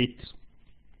calculate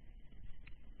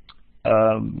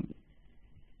a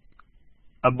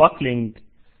buckling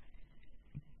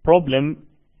problem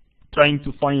trying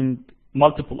to find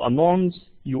multiple unknowns.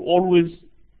 You always,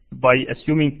 by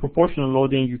assuming proportional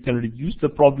loading, you can reduce the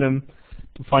problem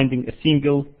to finding a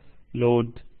single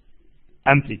load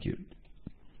amplitude.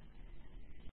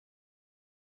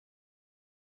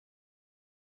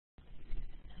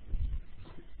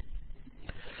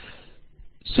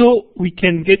 So we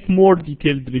can get more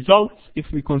detailed results if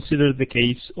we consider the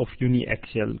case of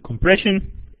uniaxial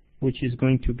compression, which is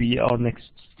going to be our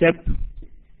next step.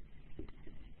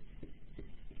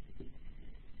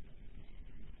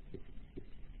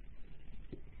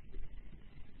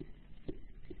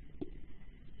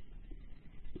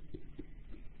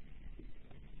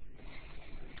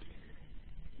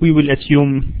 We will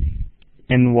assume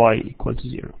ny equals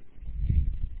 0,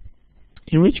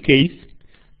 in which case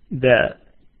the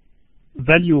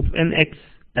value of nx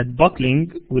at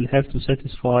buckling will have to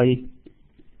satisfy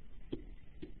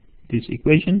this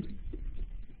equation.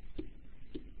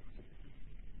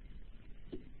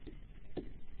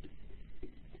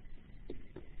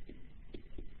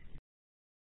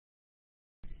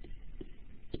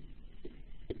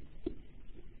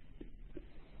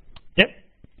 Yep.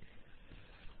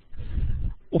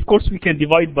 Of course, we can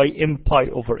divide by m pi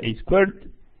over a squared,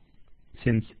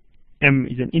 since m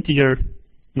is an integer,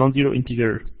 non-zero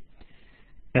integer,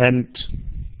 and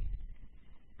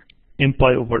m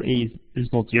pi over a is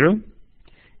not 0,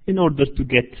 in order to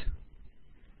get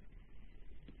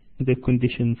the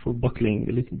condition for buckling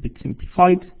a little bit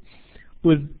simplified.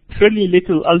 With fairly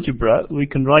little algebra, we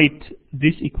can write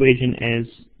this equation as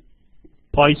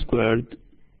pi squared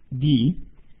d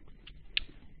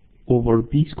over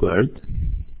b squared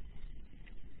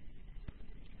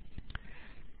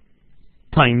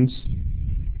times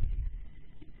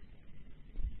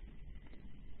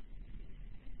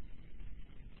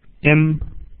m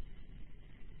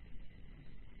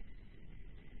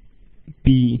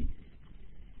b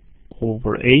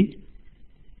over a.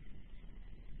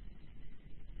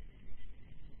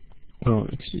 Oh,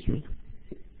 excuse me.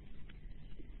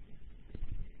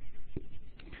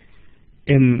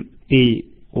 M a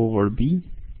over b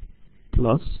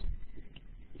plus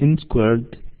n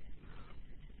squared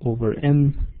over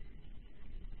m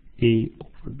a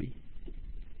over b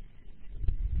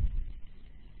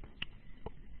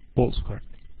all squared.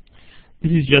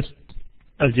 This is just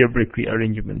algebraic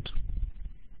rearrangement.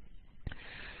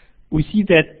 We see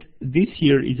that this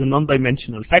here is a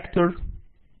non-dimensional factor,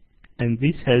 and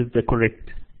this has the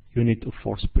correct unit of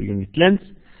force per unit length.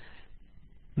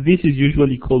 This is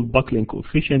usually called buckling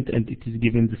coefficient, and it is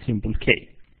given the symbol K.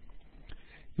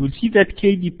 You will see that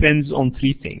K depends on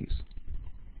three things.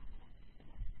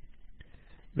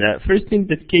 The first thing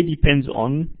that K depends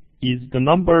on is the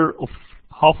number of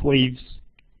half waves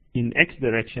in x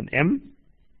direction m,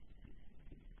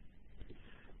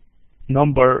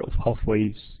 number of half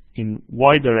waves in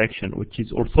y direction, which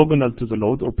is orthogonal to the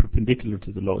load or perpendicular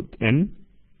to the load, n,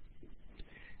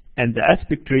 and the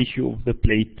aspect ratio of the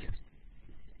plate,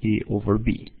 A over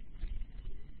B.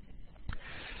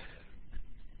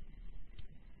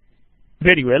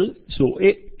 Very well, so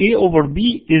A over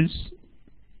B is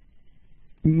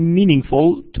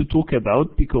meaningful to talk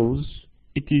about because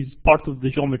it is part of the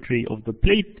geometry of the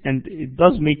plate, and it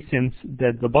does make sense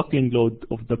that the buckling load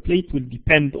of the plate will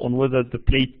depend on whether the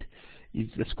plate is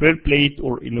a square plate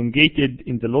or elongated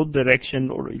in the load direction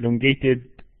or elongated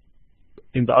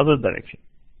in the other direction.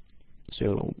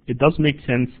 So it does make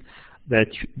sense that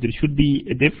there should be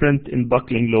a difference in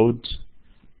buckling loads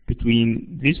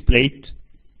between this plate,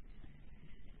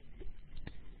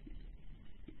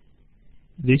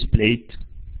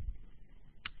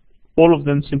 all of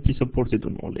them simply supported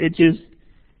on all edges,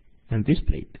 and this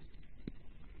plate.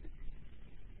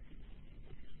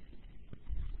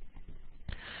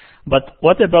 But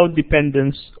what about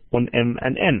dependence on M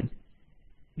and N?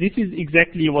 This is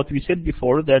exactly what we said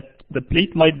before, that the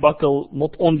plate might buckle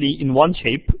not only in one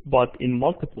shape, but in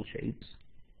multiple shapes.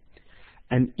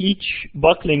 And each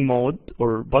buckling mode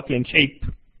or buckling shape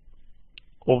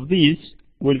of these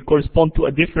will correspond to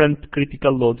a different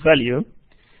critical load value.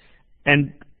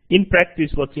 And in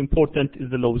practice, what's important is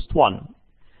the lowest one.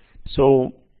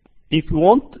 So if we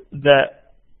want the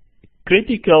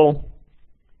critical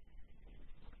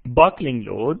buckling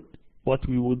load, what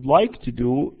we would like to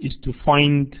do is to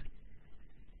find,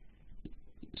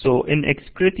 so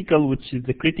Nx critical, which is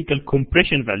the critical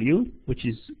compression value, which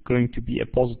is going to be a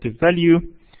positive value,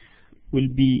 will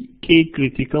be K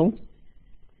critical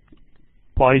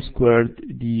pi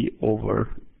squared d over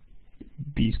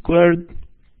b squared,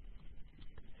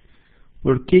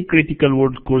 where K critical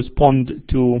would correspond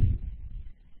to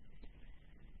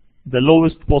the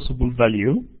lowest possible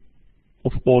value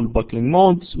of all buckling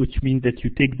modes, which means that you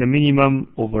take the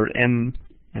minimum over M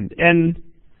and N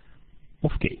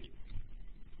of K.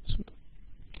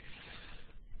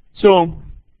 So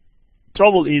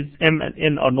trouble is M and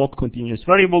N are not continuous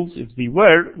variables. If they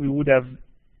were, we would have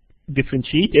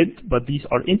differentiated, but these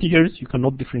are integers. You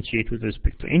cannot differentiate with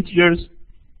respect to integers.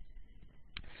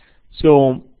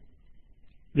 So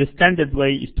the standard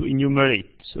way is to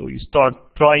enumerate. So you start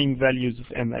trying values of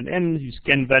M and N, you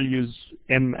scan values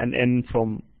M and N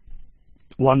from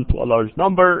 1 to a large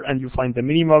number, and you find the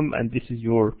minimum, and this is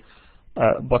your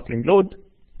buckling load.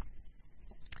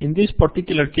 In this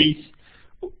particular case,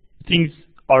 things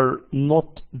are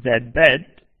not that bad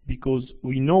because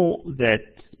we know that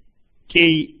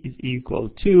K is equal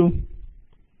to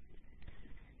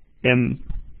M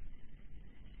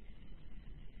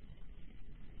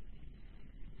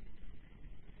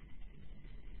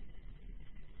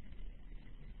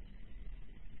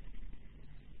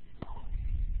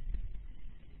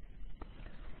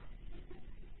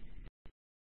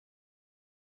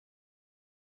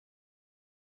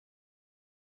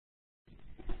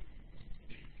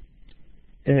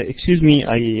excuse me,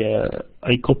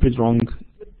 I copied wrong.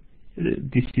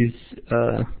 This is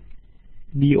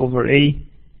B over A,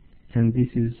 and this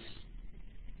is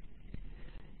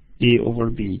A over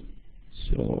B.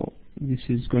 So this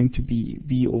is going to be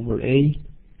B over A,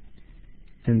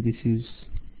 and this is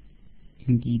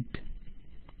indeed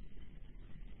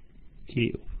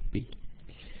A over B. B.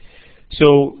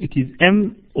 So it is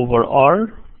m over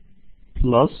r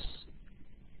plus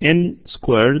n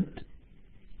squared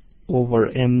over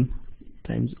m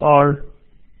times r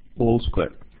all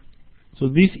squared. So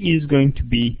this is going to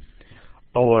be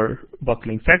our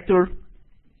buckling factor,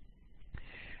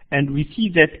 and we see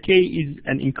that k is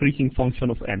an increasing function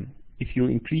of m. If you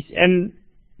increase n,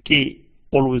 k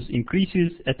always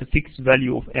increases at a fixed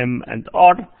value of m and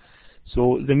r.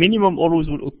 So the minimum always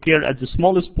will occur at the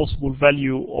smallest possible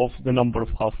value of the number of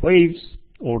half waves,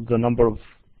 or the number of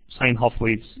sine half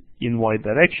waves in y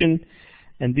direction,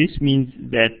 and this means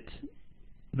that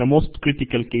the most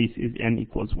critical case is n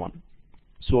equals 1.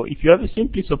 So if you have a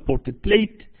simply supported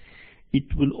plate, it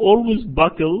will always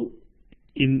buckle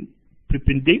in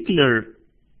perpendicular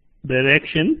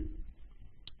direction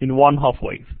in one half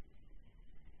wave.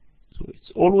 So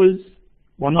it's always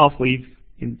one half wave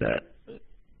in the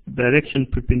direction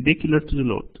perpendicular to the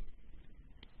load.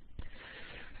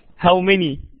 How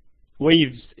many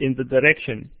waves in the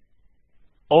direction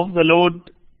of the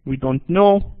load we don't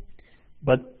know,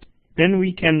 but then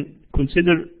we can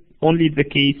consider only the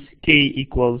case k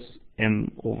equals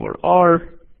m over r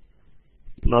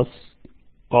plus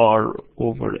r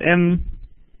over m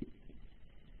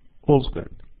whole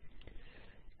squared.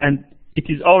 And it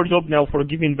is our job now for a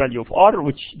given value of r,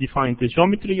 which defines the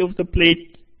geometry of the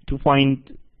plate, to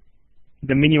find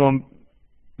the minimum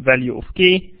value of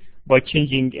k by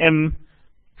changing m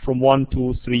from 1,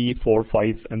 2, 3, 4,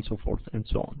 5, and so forth and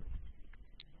so on.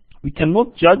 We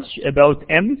cannot judge about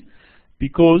m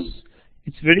because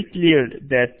it's very clear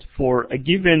that for a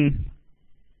given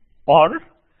r,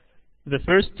 the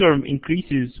first term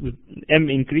increases with m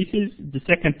increases, the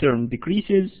second term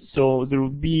decreases, so there will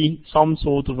be some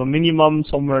sort of a minimum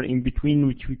somewhere in between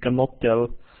which we cannot tell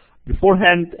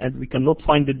beforehand, and we cannot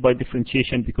find it by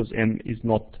differentiation because m is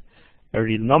not a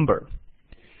real number.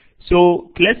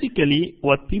 So classically,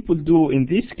 what people do in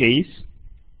this case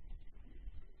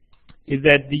is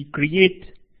that they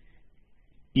create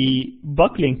a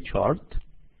buckling chart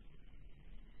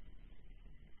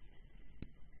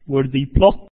where they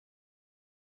plot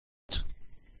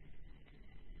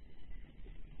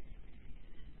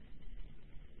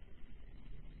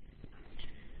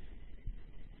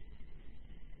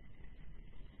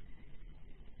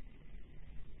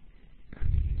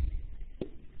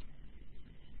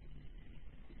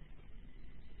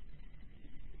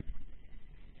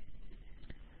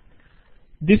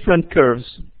different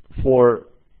curves for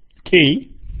k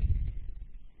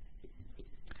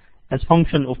as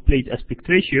function of plate aspect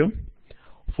ratio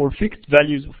for fixed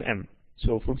values of m.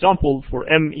 So for example,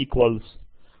 for m equals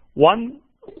 1,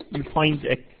 you find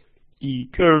a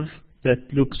curve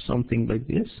that looks something like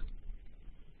this.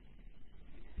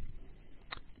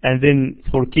 And then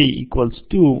for k equals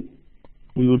 2,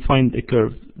 we will find a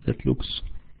curve that looks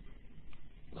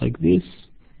like this.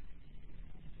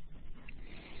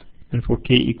 And for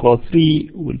k equals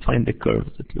 3, we'll find a curve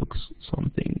that looks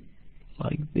something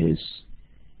like this,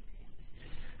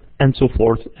 and so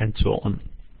forth and so on.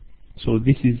 So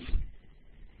this is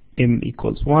m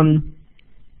equals 1,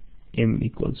 m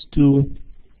equals 2,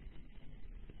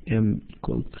 m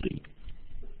equals 3.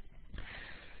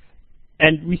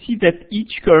 And we see that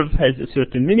each curve has a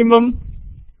certain minimum,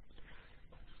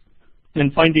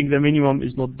 and finding the minimum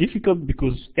is not difficult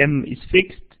because m is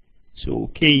fixed,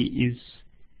 so k is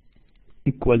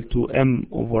equal to m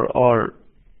over r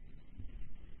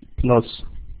plus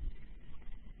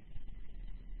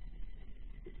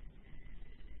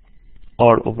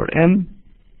r over m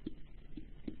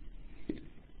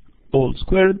all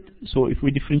squared. So if we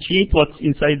differentiate what's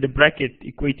inside the bracket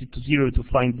equated to 0 to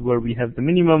find where we have the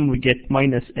minimum, we get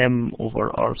minus m over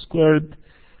r squared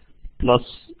plus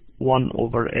 1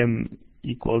 over m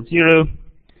equals 0,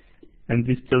 and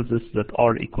this tells us that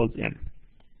r equals m.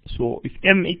 So if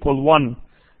m equals 1,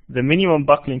 the minimum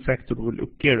buckling factor will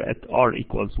occur at r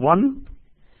equals 1.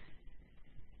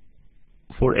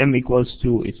 For m equals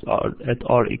 2, it's at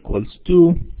r equals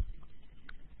 2.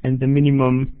 And the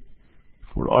minimum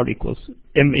for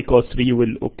m equals 3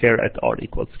 will occur at r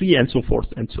equals 3, and so forth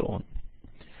and so on.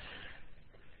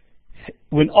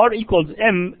 When r equals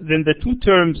m, then the two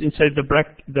terms inside the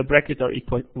bracket are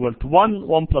equal to 1.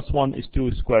 1 plus 1 is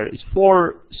 2, square is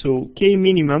 4. So k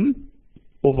minimum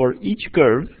over each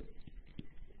curve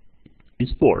is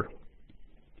 4.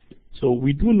 So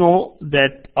we do know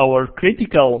that our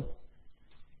critical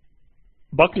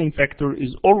buckling factor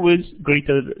is always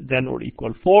greater than or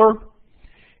equal 4.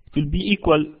 It will be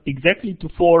equal exactly to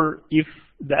 4 if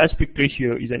the aspect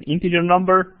ratio is an integer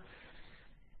number.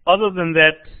 Other than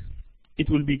that, it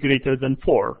will be greater than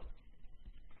 4.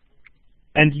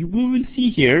 And we will see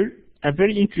here a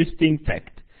very interesting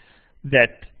fact,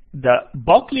 that the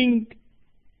buckling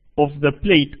of the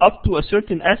plate up to a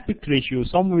certain aspect ratio,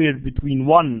 somewhere between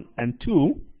 1 and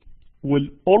 2, will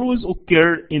always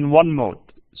occur in one mode.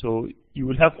 So you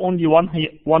will have only one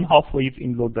half wave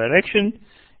in load direction,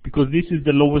 because this is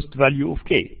the lowest value of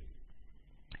K.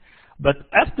 But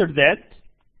after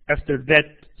that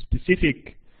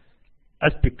specific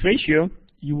aspect ratio,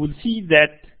 you will see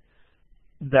that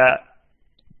the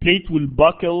plate will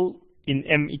buckle in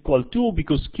m equal 2,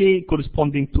 because K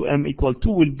corresponding to m equal 2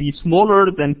 will be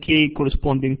smaller than K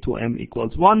corresponding to m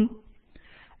equals 1,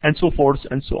 and so forth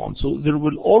and so on. So there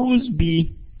will always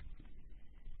be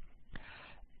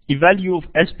a value of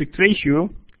aspect ratio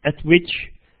at which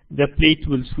the plate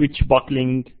will switch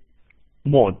buckling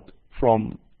mode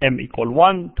from m equal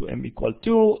 1 to m equal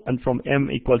 2, and from m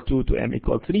equal 2 to m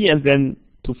equal 3, and then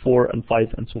to 4 and 5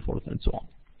 and so forth and so on.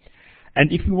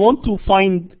 And if you want to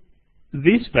find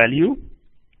this value,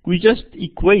 we just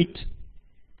equate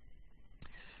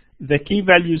the K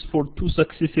values for two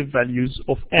successive values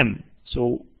of m.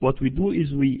 So what we do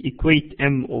is we equate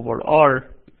m over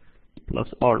r plus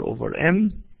r over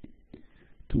m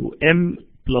to m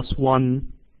plus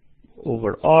 1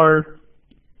 over r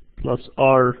plus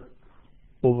r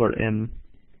over m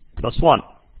plus 1.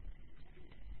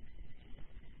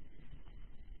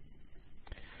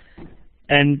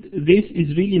 And this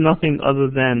is really nothing other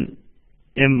than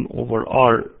m over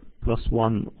r plus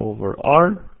 1 over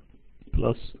r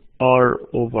plus r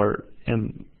over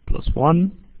m plus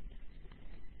 1,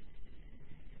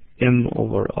 m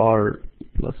over r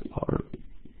plus r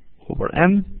over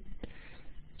m.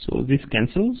 So this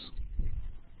cancels.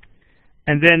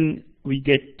 And then we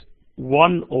get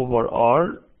 1 over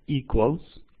r equals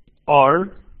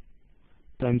r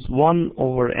times 1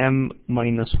 over m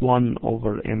minus 1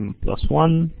 over m plus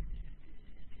 1,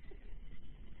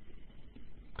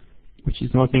 which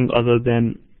is nothing other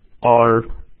than r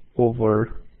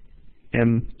over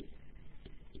m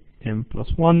plus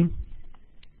 1.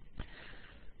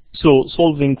 So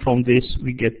solving from this,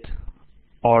 we get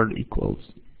r equals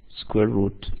square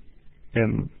root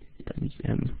m times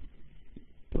m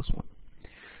plus 1.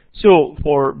 So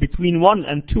for between 1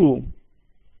 and 2,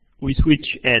 we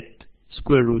switch at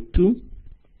square root 2.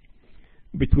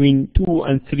 Between 2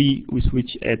 and 3, we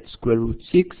switch at square root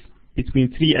 6.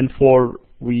 Between 3 and 4,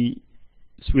 we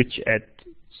switch at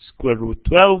square root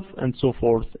 12, and so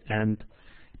forth and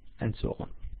so on.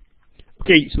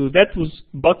 Okay, so that was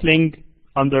buckling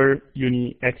under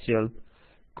uniaxial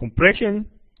compression,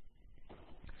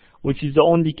 which is the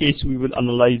only case we will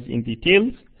analyze in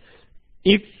details.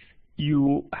 If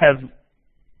you have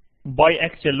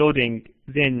biaxial loading,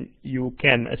 then you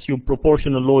can assume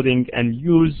proportional loading and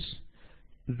use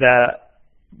the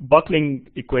buckling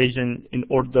equation in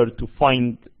order to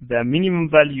find the minimum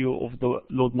value of the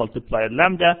load multiplier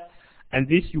lambda, and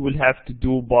this you will have to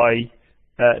do by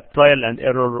trial and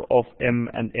error of m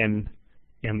and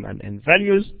n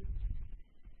values.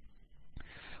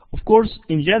 Of course,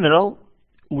 in general,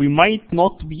 we might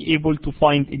not be able to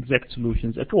find exact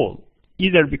solutions at all,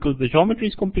 either because the geometry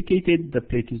is complicated, the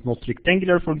plate is not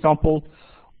rectangular, for example,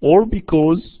 or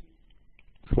because,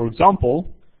 for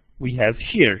example, we have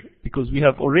shear, because we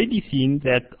have already seen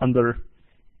that under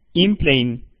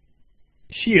in-plane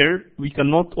shear, we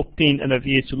cannot obtain an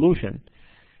AVA solution.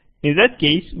 In that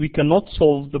case, we cannot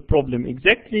solve the problem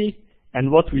exactly,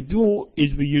 and what we do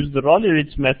is we use the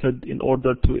Rayleigh-Ritz method in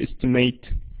order to estimate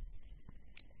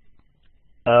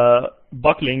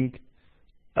buckling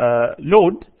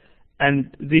load,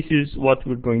 and this is what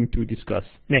we're going to discuss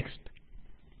next.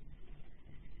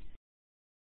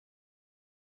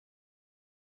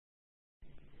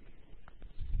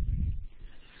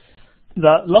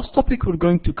 The last topic we're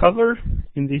going to cover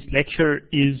in this lecture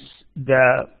is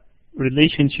the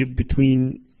relationship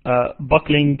between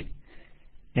buckling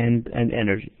and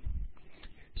energy.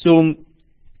 So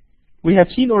we have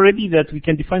seen already that we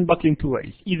can define buckling two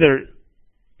ways: either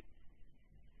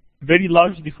very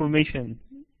large deformation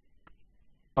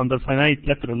under finite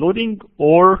lateral loading,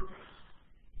 or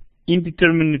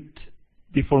indeterminate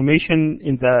deformation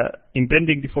in the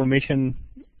impending deformation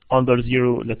under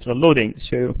zero lateral loading.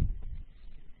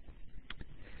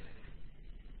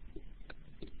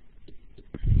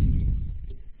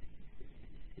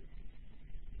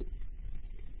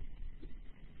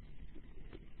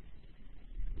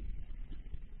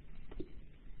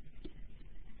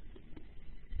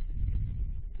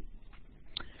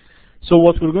 So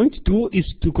what we're going to do is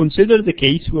to consider the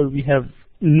case where we have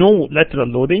no lateral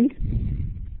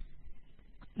loading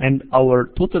and our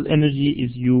total energy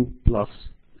is U plus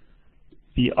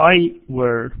VI,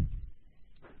 where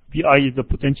Vi is the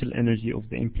potential energy of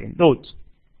the in-plane loads.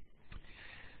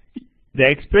 The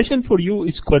expression for U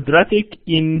is quadratic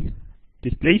in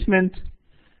displacement,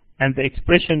 and the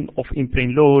expression of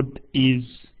in-plane load is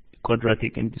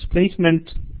quadratic in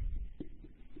displacement,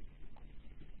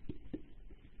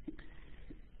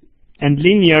 and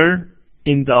linear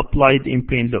in the applied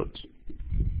in-plane loads.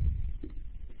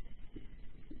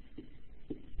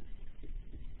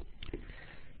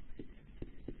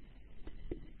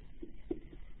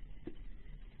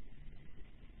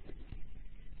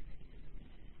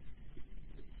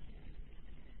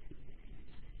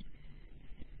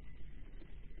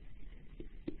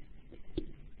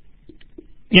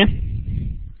 Yeah.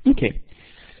 Okay.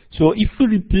 So if we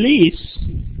replace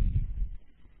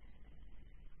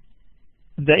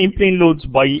the in-plane loads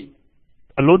by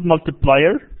a load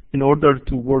multiplier in order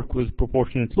to work with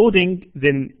proportionate loading,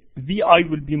 then Vi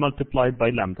will be multiplied by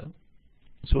lambda.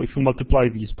 So if we multiply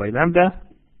these by lambda,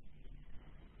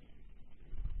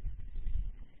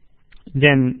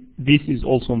 then this is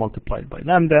also multiplied by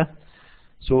lambda.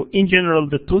 So in general,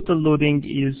 the total loading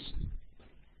is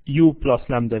U plus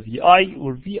lambda Vi,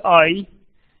 or Vi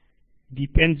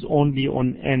depends only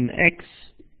on Nx,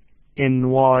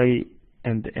 Ny,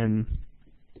 and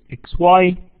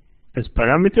Nxy as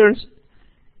parameters,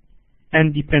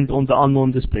 and depend on the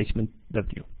unknown displacement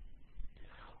W.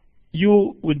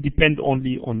 U will depend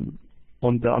only on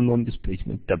the unknown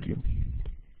displacement W.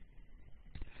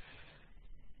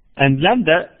 And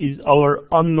lambda is our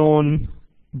unknown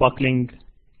buckling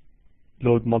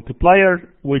load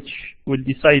multiplier, which will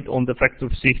decide on the factor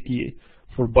of safety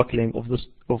for buckling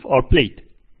of our plate.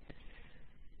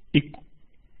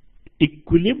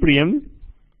 Equilibrium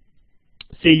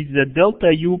says that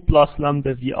delta U plus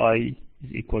lambda Vi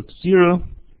is equal to 0.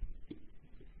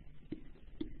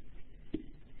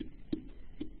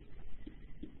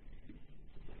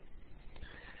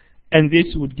 And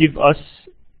this would give us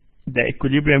the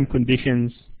equilibrium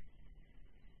conditions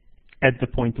at the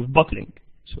point of buckling.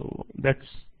 So that's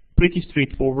pretty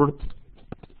straightforward.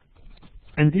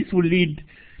 And this will lead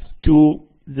to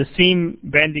the same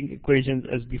banding equations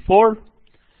as before.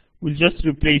 We'll just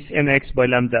replace Nx by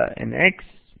lambda Nx,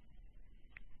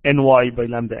 Ny by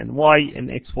lambda Ny, and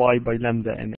Xy by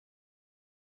lambda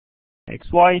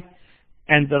Xy.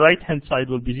 And the right hand side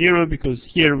will be 0 because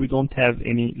here we don't have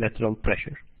any lateral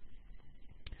pressure.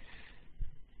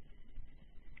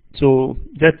 So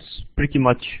that's pretty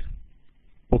much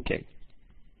okay.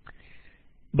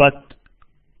 But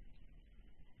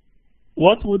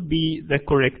what would be the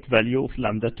correct value of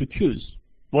lambda to choose?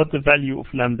 What the value of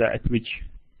lambda at which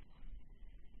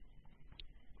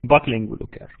buckling will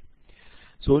occur?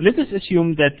 So let us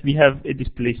assume that we have a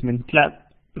displacement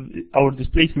our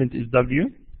displacement is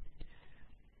W,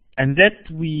 and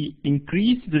that we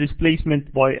increase the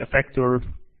displacement by a factor, a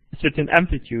certain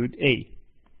amplitude A.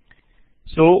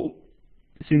 So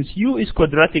since U is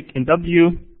quadratic in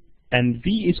W and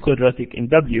V is quadratic in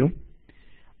W,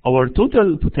 our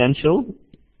total potential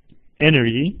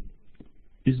energy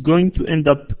is going to end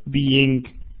up being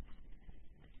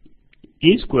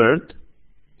A squared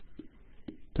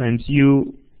times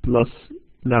U plus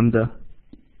lambda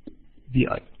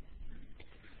Vi,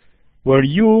 where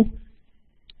U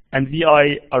and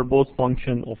Vi are both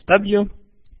function of W.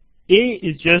 A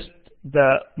is just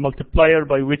the multiplier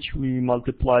by which we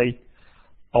multiply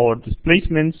our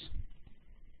displacements.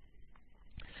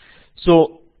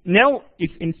 So now,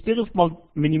 if instead of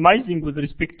minimizing with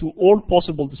respect to all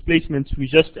possible displacements, we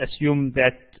just assume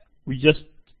that we just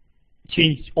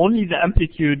changed only the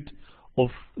amplitude of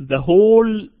the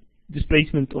whole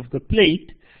displacement of the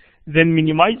plate, then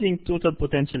minimizing total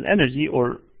potential energy,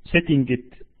 or setting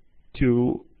it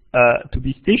to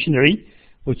be stationary,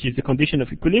 which is the condition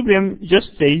of equilibrium, just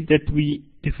says that we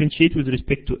differentiate with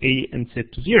respect to A and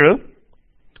set to 0.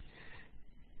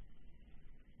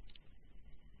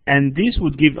 And this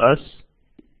would give us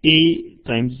A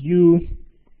times U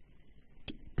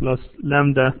plus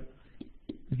lambda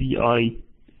Vi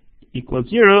equals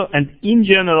 0. And in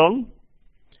general,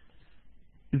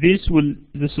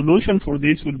 the solution for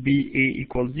this will be A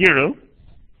equals 0,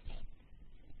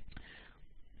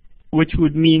 which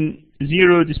would mean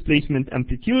 0 displacement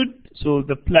amplitude. So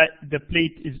the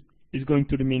plate is going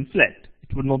to remain flat.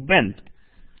 It will not bend,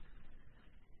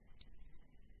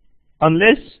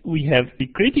 unless we have a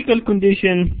critical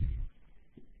condition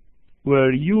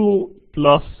where U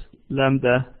plus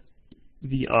lambda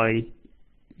Vi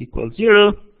equals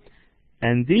 0,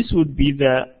 and this would be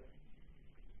the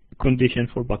condition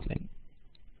for buckling.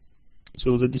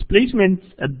 So the displacements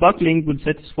at buckling will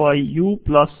satisfy U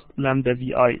plus lambda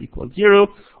Vi equals 0,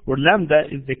 where lambda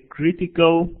is the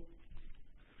critical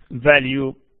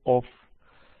value of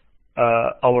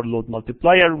our load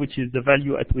multiplier, which is the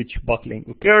value at which buckling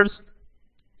occurs.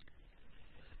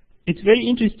 It's very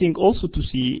interesting also to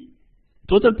see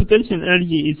total potential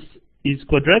energy is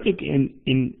quadratic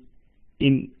in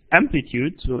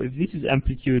amplitude. So if this is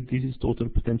amplitude, this is total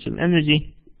potential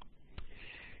energy.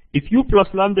 If U plus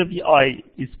lambda Vi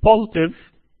is positive,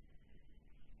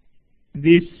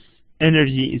 this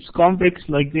energy is convex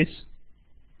like this.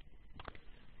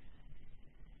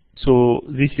 So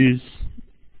this is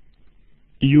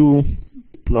U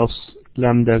plus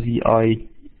lambda Vi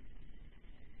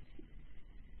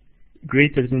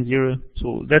greater than 0.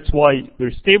 So that's why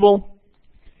we're stable.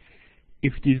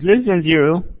 If it is less than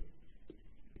 0,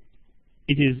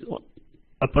 it is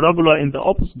a parabola in the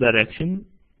opposite direction,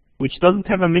 which doesn't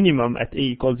have a minimum at a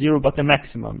equals 0, but a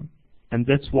maximum. And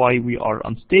that's why we are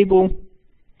unstable.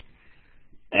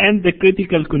 And the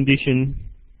critical condition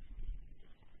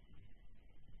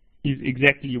is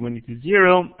exactly when it is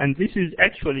 0. And this is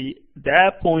actually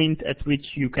the point at which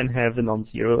you can have a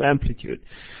non-zero amplitude.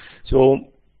 So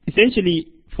essentially,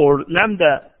 for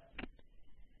lambda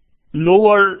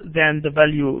lower than the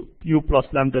value U plus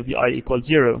lambda Vi equals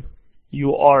 0,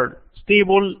 you are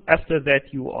stable. After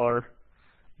that, you are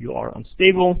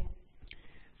unstable.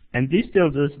 And this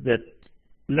tells us that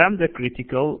lambda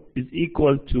critical is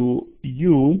equal to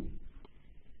U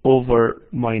over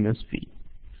minus V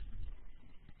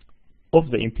of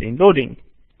the in-plane loading.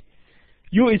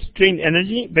 U is strain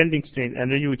energy, bending strain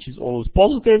energy, which is always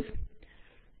positive.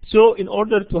 So in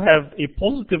order to have a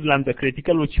positive lambda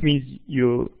critical, which means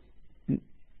you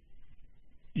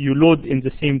load in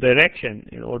the same direction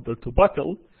in order to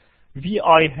buckle,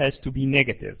 Vi has to be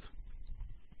negative.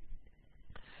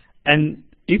 And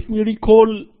if we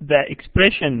recall the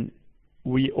expression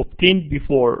we obtained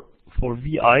before for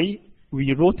Vi,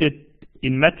 we wrote it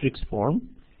in matrix form,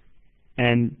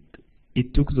 and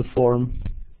it took the form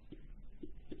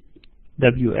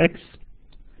Wx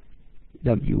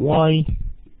Wy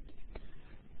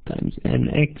times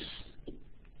Nx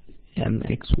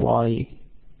Nxy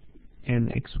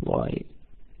Nxy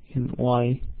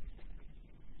Ny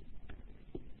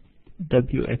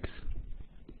Wx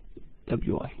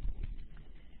Wy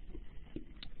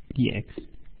dx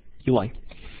dy.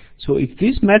 So if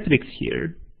this matrix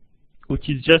here, which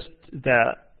is just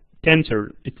the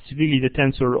tensor, it's really the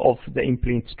tensor of the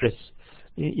in-plane stress,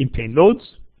 in-plane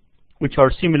loads, which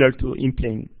are similar to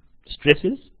in-plane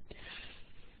stresses.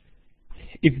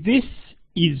 If this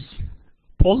is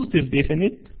positive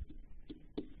definite,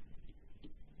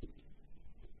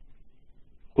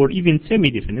 or even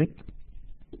semi-definite,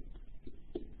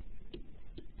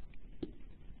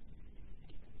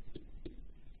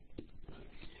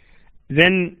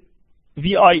 then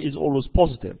Vi is always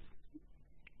positive.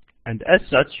 And as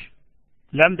such,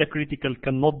 lambda critical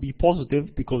cannot be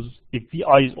positive, because if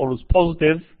Vi is always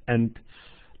positive and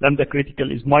lambda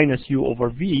critical is minus U over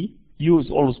V, U is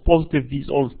always positive, V is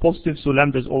always positive, so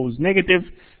lambda is always negative.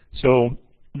 So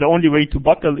the only way to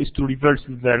buckle is to reverse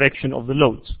the direction of the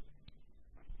loads.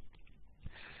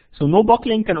 So no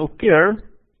buckling can occur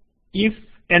if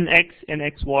Nx,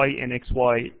 Nxy,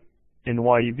 Nxy,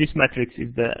 Ny, this matrix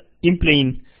is the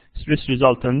in-plane stress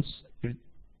resultance,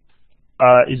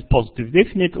 is positive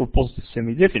definite or positive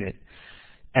semi-definite.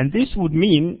 And this would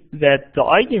mean that the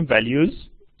eigenvalues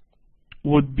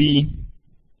would be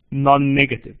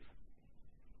non-negative.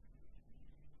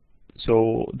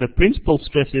 So the principal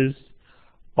stresses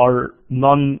are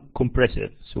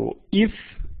non-compressive. So if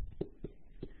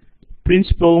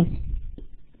principal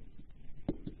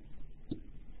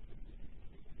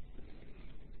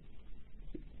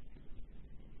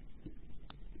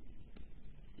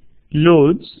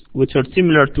loads, which are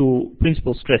similar to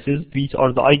principal stresses, these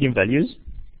are the eigenvalues,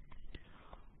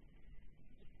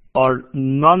 are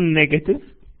non-negative,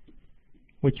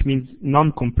 which means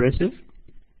non-compressive,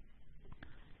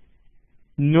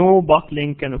 no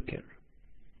buckling can occur.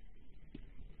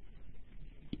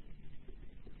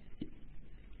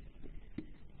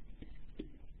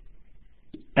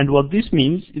 And what this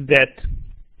means is that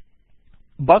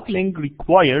buckling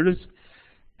requires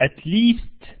at least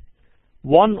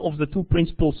one of the two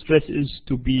principal stresses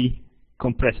to be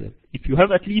compressive. If you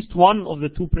have at least one of the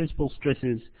two principal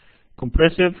stresses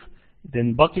compressive,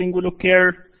 then buckling will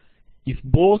occur. If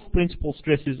both principal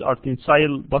stresses are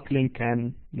tensile, buckling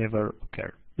can never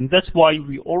occur. And that's why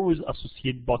we always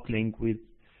associate buckling with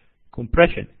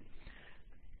compression,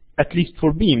 at least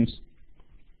for beams.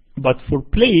 But for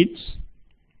plates,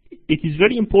 it is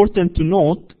very important to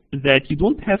note that you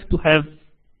don't have to have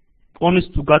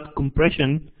honest to God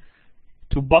compression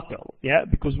to buckle, yeah,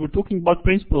 because we're talking about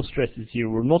principal stresses here.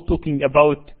 We're not talking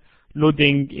about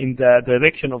loading in the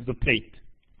direction of the plate.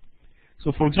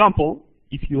 So for example,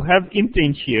 if you have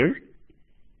in-plane shear,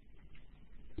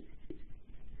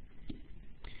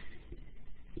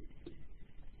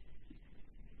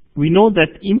 we know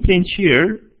that in-plane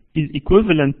shear is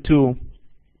equivalent to,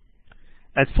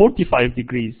 at 45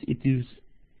 degrees, it is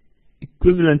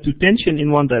equivalent to tension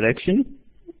in one direction,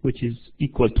 which is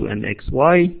equal to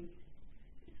NXY,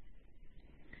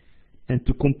 and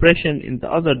to compression in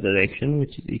the other direction,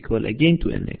 which is equal again to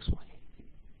NXY.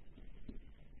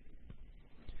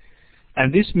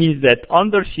 And this means that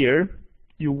under shear,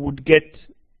 you would get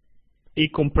a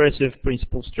compressive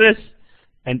principal stress,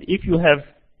 and if you have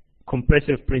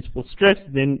compressive principal stress,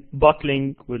 then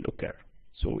buckling will occur.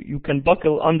 So you can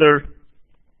buckle under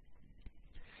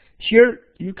shear,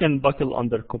 you can buckle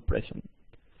under compression.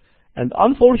 And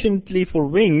unfortunately for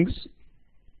wings,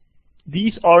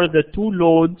 these are the two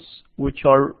loads which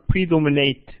are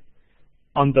predominate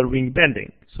under wing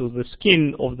bending. So the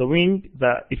skin of the wing,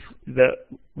 if the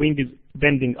wing is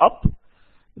bending up,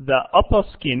 the upper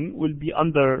skin will be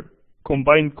under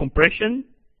combined compression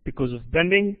because of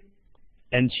bending,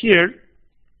 and shear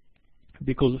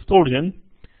because of torsion.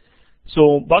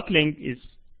 So buckling is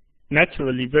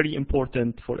naturally very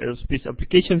important for aerospace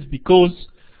applications because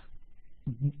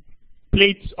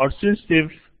plates are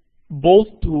sensitive both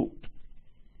to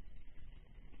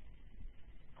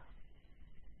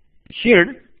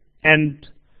shear and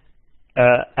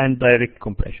direct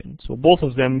compression. So both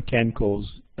of them can cause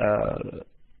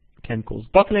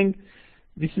buckling.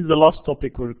 This is the last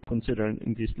topic we're considering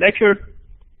in this lecture.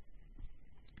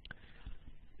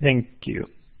 Thank you.